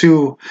guys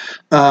too.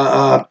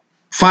 5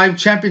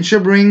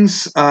 championship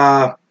rings,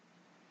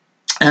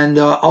 and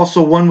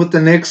also one with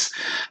the Knicks.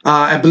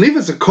 I believe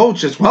as a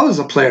coach as well as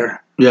a player.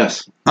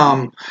 Yes.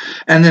 And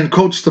then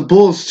coached the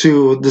Bulls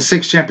to the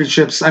 6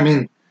 championships. I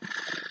mean,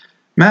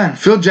 man,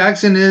 Phil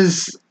Jackson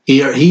is.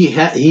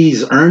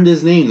 He's earned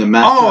his name, the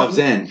Master of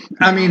Zen.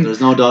 I mean,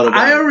 there's no doubt about it.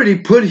 I already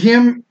put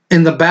him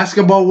in the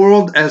basketball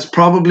world as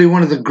probably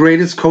one of the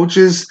greatest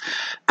coaches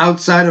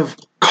outside of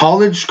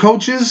college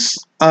coaches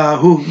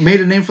who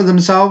made a name for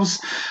themselves,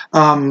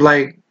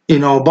 like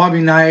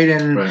Bobby Knight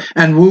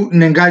and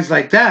Wooten and guys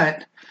like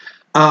that.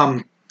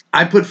 I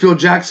put Phil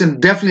Jackson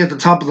definitely at the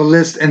top of the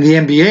list in the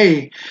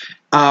NBA,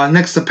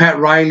 next to Pat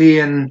Riley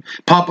and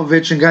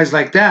Popovich and guys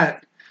like that.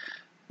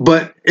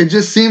 But it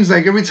just seems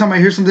like every time I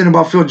hear something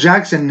about Phil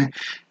Jackson,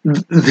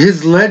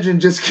 his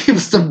legend just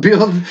keeps to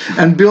build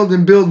and build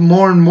and build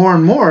more and more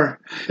and more.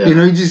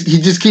 Yeah.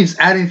 He just keeps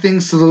adding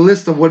things to the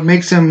list of what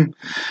makes him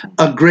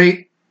a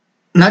great,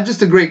 not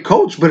just a great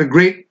coach, but a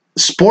great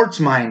sports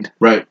mind.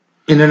 Right.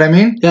 You know what I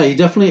mean? Yeah, he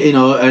definitely,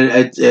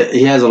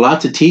 he has a lot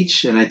to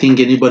teach, and I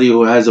think anybody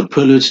who has a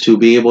privilege to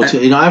be able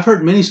to, I've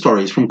heard many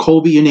stories from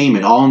Kobe, you name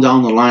it, all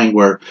down the line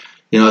where,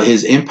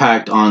 his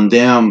impact on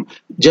them,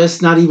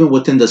 just not even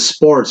within the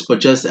sports,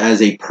 but just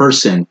as a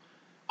person,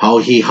 how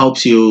he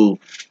helps you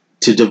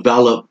to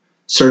develop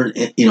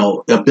certain,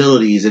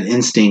 abilities and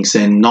instincts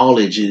and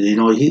knowledge.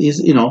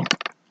 He's,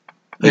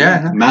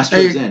 Yeah. Master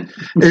Hey, of Zen.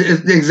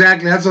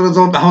 Exactly. That's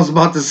what I was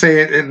about to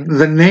say.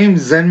 The name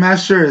Zen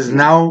Master is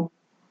now,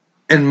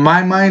 in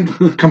my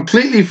mind,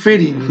 completely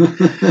fitting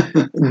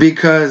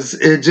because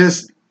it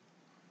just,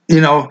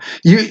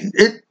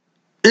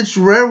 it's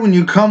rare when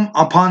you come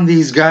upon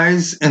these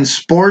guys in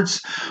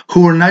sports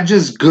who are not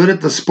just good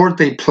at the sport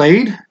they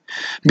played,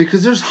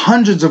 because there's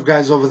hundreds of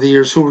guys over the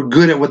years who were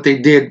good at what they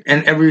did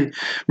in every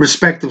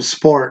respective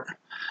sport.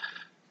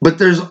 But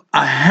there's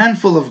a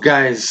handful of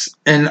guys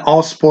in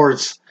all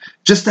sports,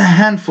 just a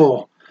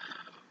handful,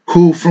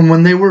 who from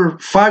when they were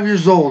 5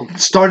 years old,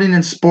 starting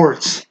in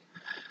sports,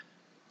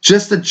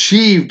 just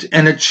achieved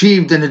and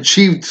achieved and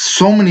achieved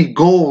so many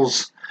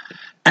goals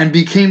and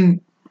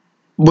became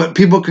what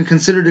people can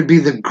consider to be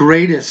the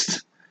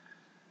greatest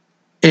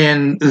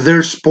in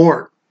their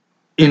sport,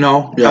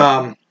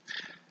 Yeah.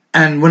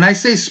 And when I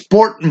say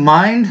sport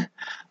mind,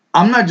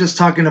 I'm not just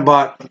talking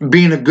about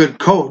being a good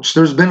coach.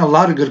 There's been a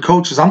lot of good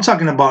coaches. I'm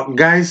talking about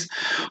guys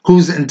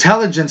whose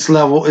intelligence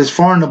level is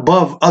far and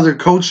above other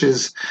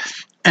coaches,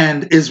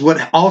 and is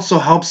what also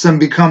helps them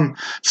become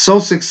so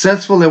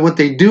successful at what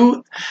they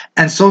do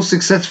and so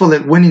successful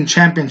at winning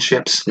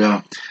championships.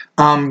 Yeah.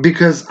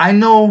 Because I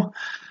know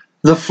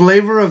the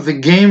flavor of the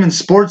game in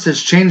sports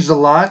has changed a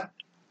lot,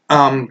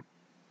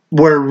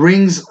 where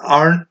rings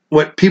aren't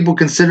what people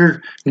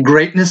consider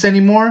greatness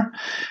anymore.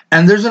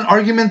 And there's an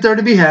argument there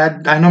to be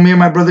had. I know me and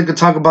my brother could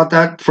talk about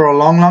that for a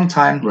long, long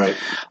time. Right.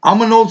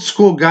 I'm an old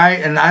school guy,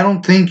 and I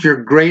don't think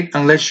you're great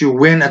unless you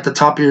win at the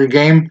top of your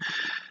game.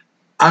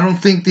 I don't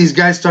think these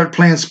guys start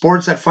playing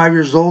sports at 5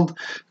 years old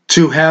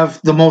to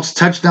have the most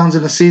touchdowns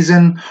in a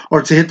season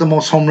or to hit the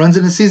most home runs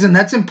in a season.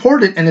 That's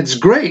important, and it's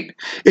great.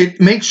 It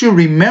makes you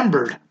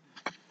remembered.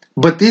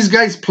 But these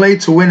guys play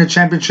to win a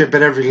championship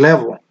at every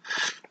level.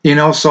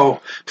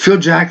 So Phil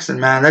Jackson,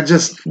 man,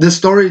 this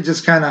story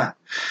just kind of,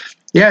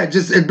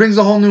 it brings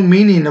a whole new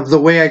meaning of the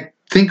way I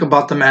think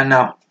about the man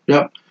now.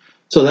 Yep.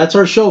 So that's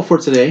our show for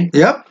today.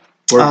 Yep.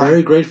 We're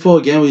very grateful.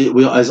 Again,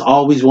 we as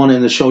always want to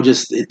end the show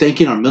just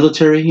thanking our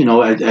military. We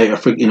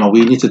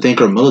need to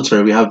thank our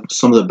military. We have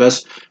some of the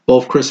best.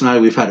 Both Chris and I,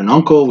 we've had an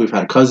uncle, we've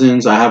had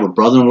cousins. I have a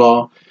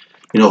brother-in-law,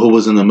 who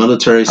was in the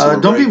military. So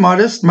don't be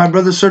modest. My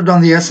brother served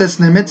on the SS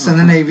Nimitz in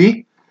the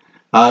Navy.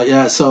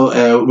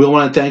 So we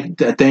want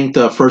to thank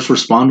the first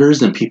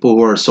responders and people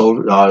who are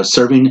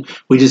serving.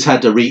 We just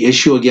had to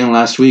reissue again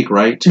last week,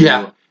 right?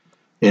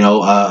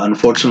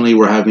 Unfortunately,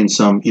 we're having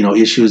some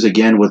issues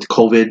again with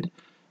COVID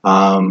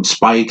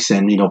spikes,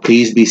 and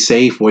please be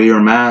safe. Wear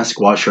your mask.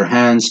 Wash your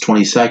hands.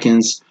 20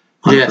 seconds.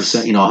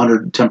 100%.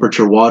 100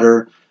 temperature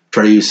water.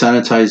 Try to use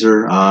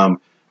sanitizer.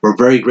 We're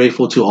very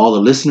grateful to all the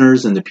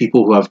listeners and the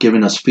people who have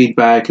given us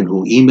feedback and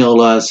who email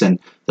us and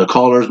the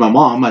callers. My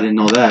mom, I didn't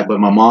know that, but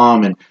my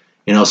mom and.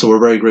 So we're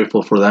very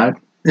grateful for that.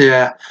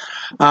 Yeah.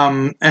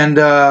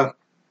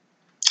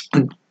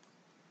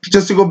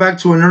 Just to go back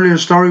to an earlier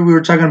story, we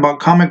were talking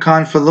about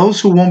Comic-Con. For those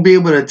who won't be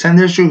able to attend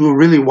this year who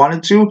really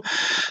wanted to,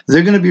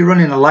 they're going to be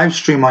running a live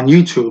stream on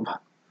YouTube.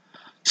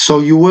 So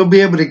you will be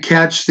able to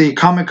catch the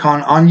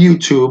Comic-Con on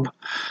YouTube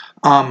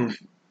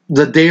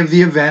the day of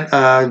the event,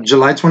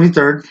 July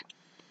 23rd.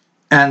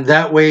 And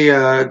that way,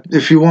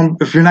 if you're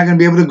not going to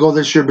be able to go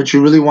this year, but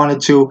you really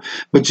wanted to,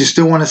 but you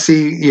still want to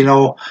see,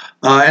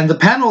 and the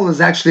panel is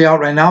actually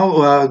out right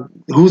now,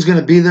 who's going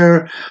to be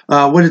there,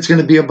 what it's going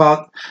to be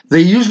about.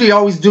 They usually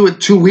always do it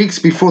 2 weeks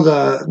before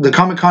the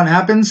Comic-Con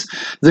happens.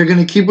 They're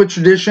going to keep with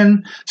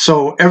tradition.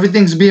 So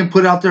everything's being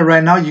put out there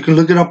right now. You can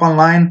look it up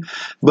online.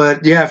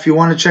 But yeah, if you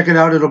want to check it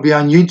out, it'll be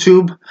on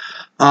YouTube.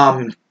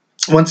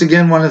 Once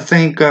again, want to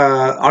thank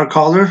our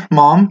caller,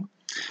 Mom.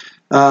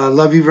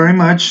 Love you very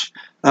much.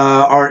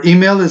 Our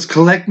email is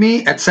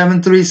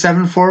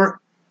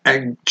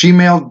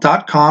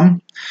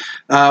collectme7374@gmail.com.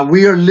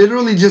 We are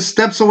literally just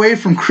steps away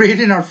from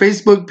creating our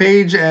Facebook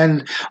page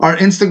and our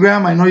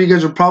Instagram. I know you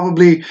guys are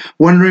probably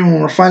wondering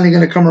when we're finally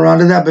going to come around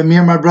to that, but me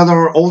and my brother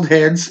are old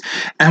heads,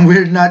 and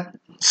we're not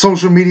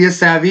social media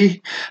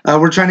savvy.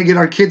 We're trying to get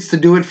our kids to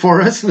do it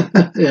for us.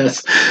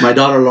 Yes, my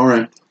daughter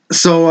Lauren.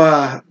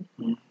 So,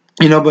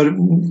 but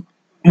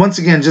once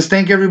again, just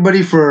thank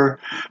everybody for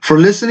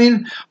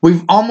listening.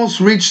 We've almost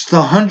reached the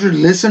 100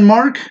 listen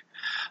mark.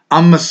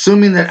 I'm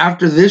assuming that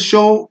after this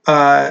show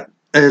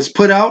is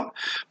put out,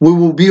 we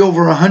will be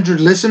over 100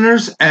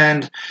 listeners.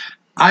 And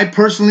I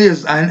personally,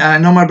 as I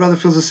know my brother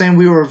feels the same,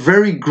 we were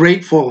very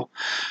grateful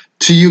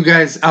to you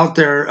guys out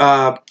there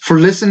for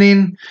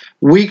listening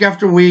week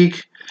after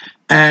week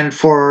and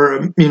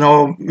for,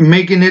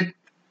 making it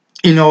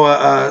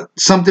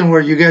something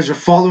where you guys are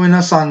following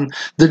us on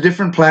the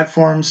different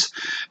platforms.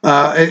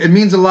 It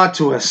means a lot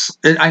to us.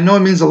 I know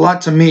it means a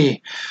lot to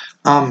me.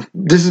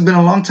 This has been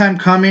a long time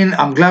coming.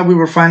 I'm glad we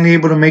were finally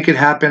able to make it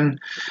happen.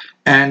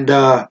 And,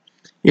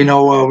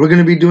 we're going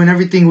to be doing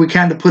everything we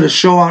can to put a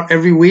show out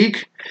every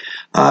week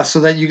so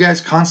that you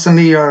guys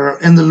constantly are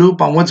in the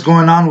loop on what's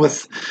going on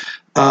with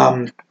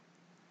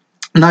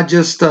not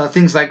just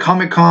things like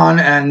Comic-Con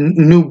and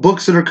new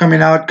books that are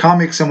coming out,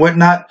 comics and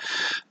whatnot,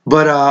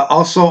 but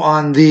also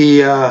on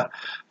the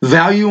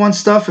value on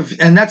stuff.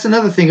 And that's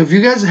another thing. If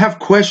you guys have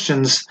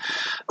questions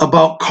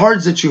about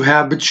cards that you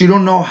have, but you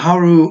don't know how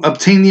to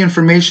obtain the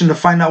information to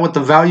find out what the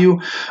value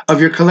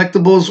of your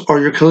collectibles or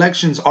your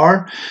collections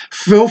are,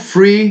 feel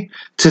free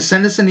to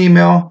send us an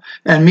email,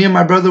 and me and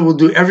my brother will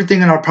do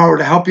everything in our power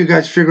to help you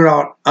guys figure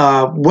out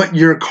what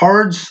your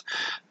cards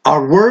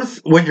are worth,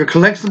 what your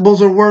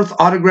collectibles are worth,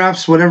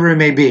 autographs, whatever it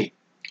may be.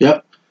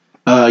 Yep.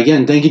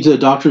 Again, thank you to the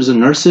doctors and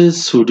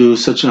nurses who do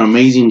such an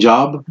amazing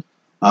job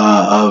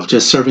of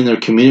just serving their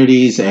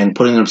communities and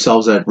putting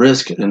themselves at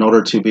risk in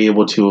order to be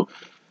able to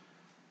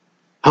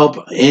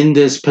help in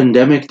this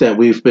pandemic that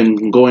we've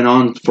been going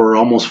on for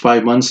almost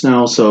 5 months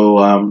now.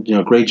 So,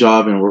 great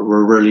job, and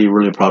we're really,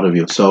 really proud of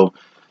you. So,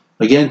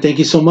 again, thank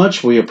you so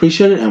much. We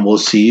appreciate it, and we'll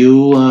see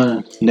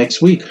you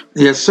next week.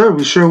 Yes, sir.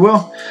 We sure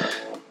will.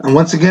 And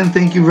once again,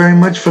 thank you very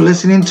much for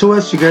listening to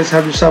us. You guys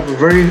have yourself a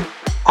very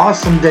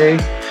awesome day,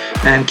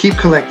 and keep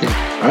collecting.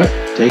 All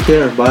right. Take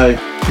care. Bye.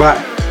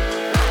 Bye.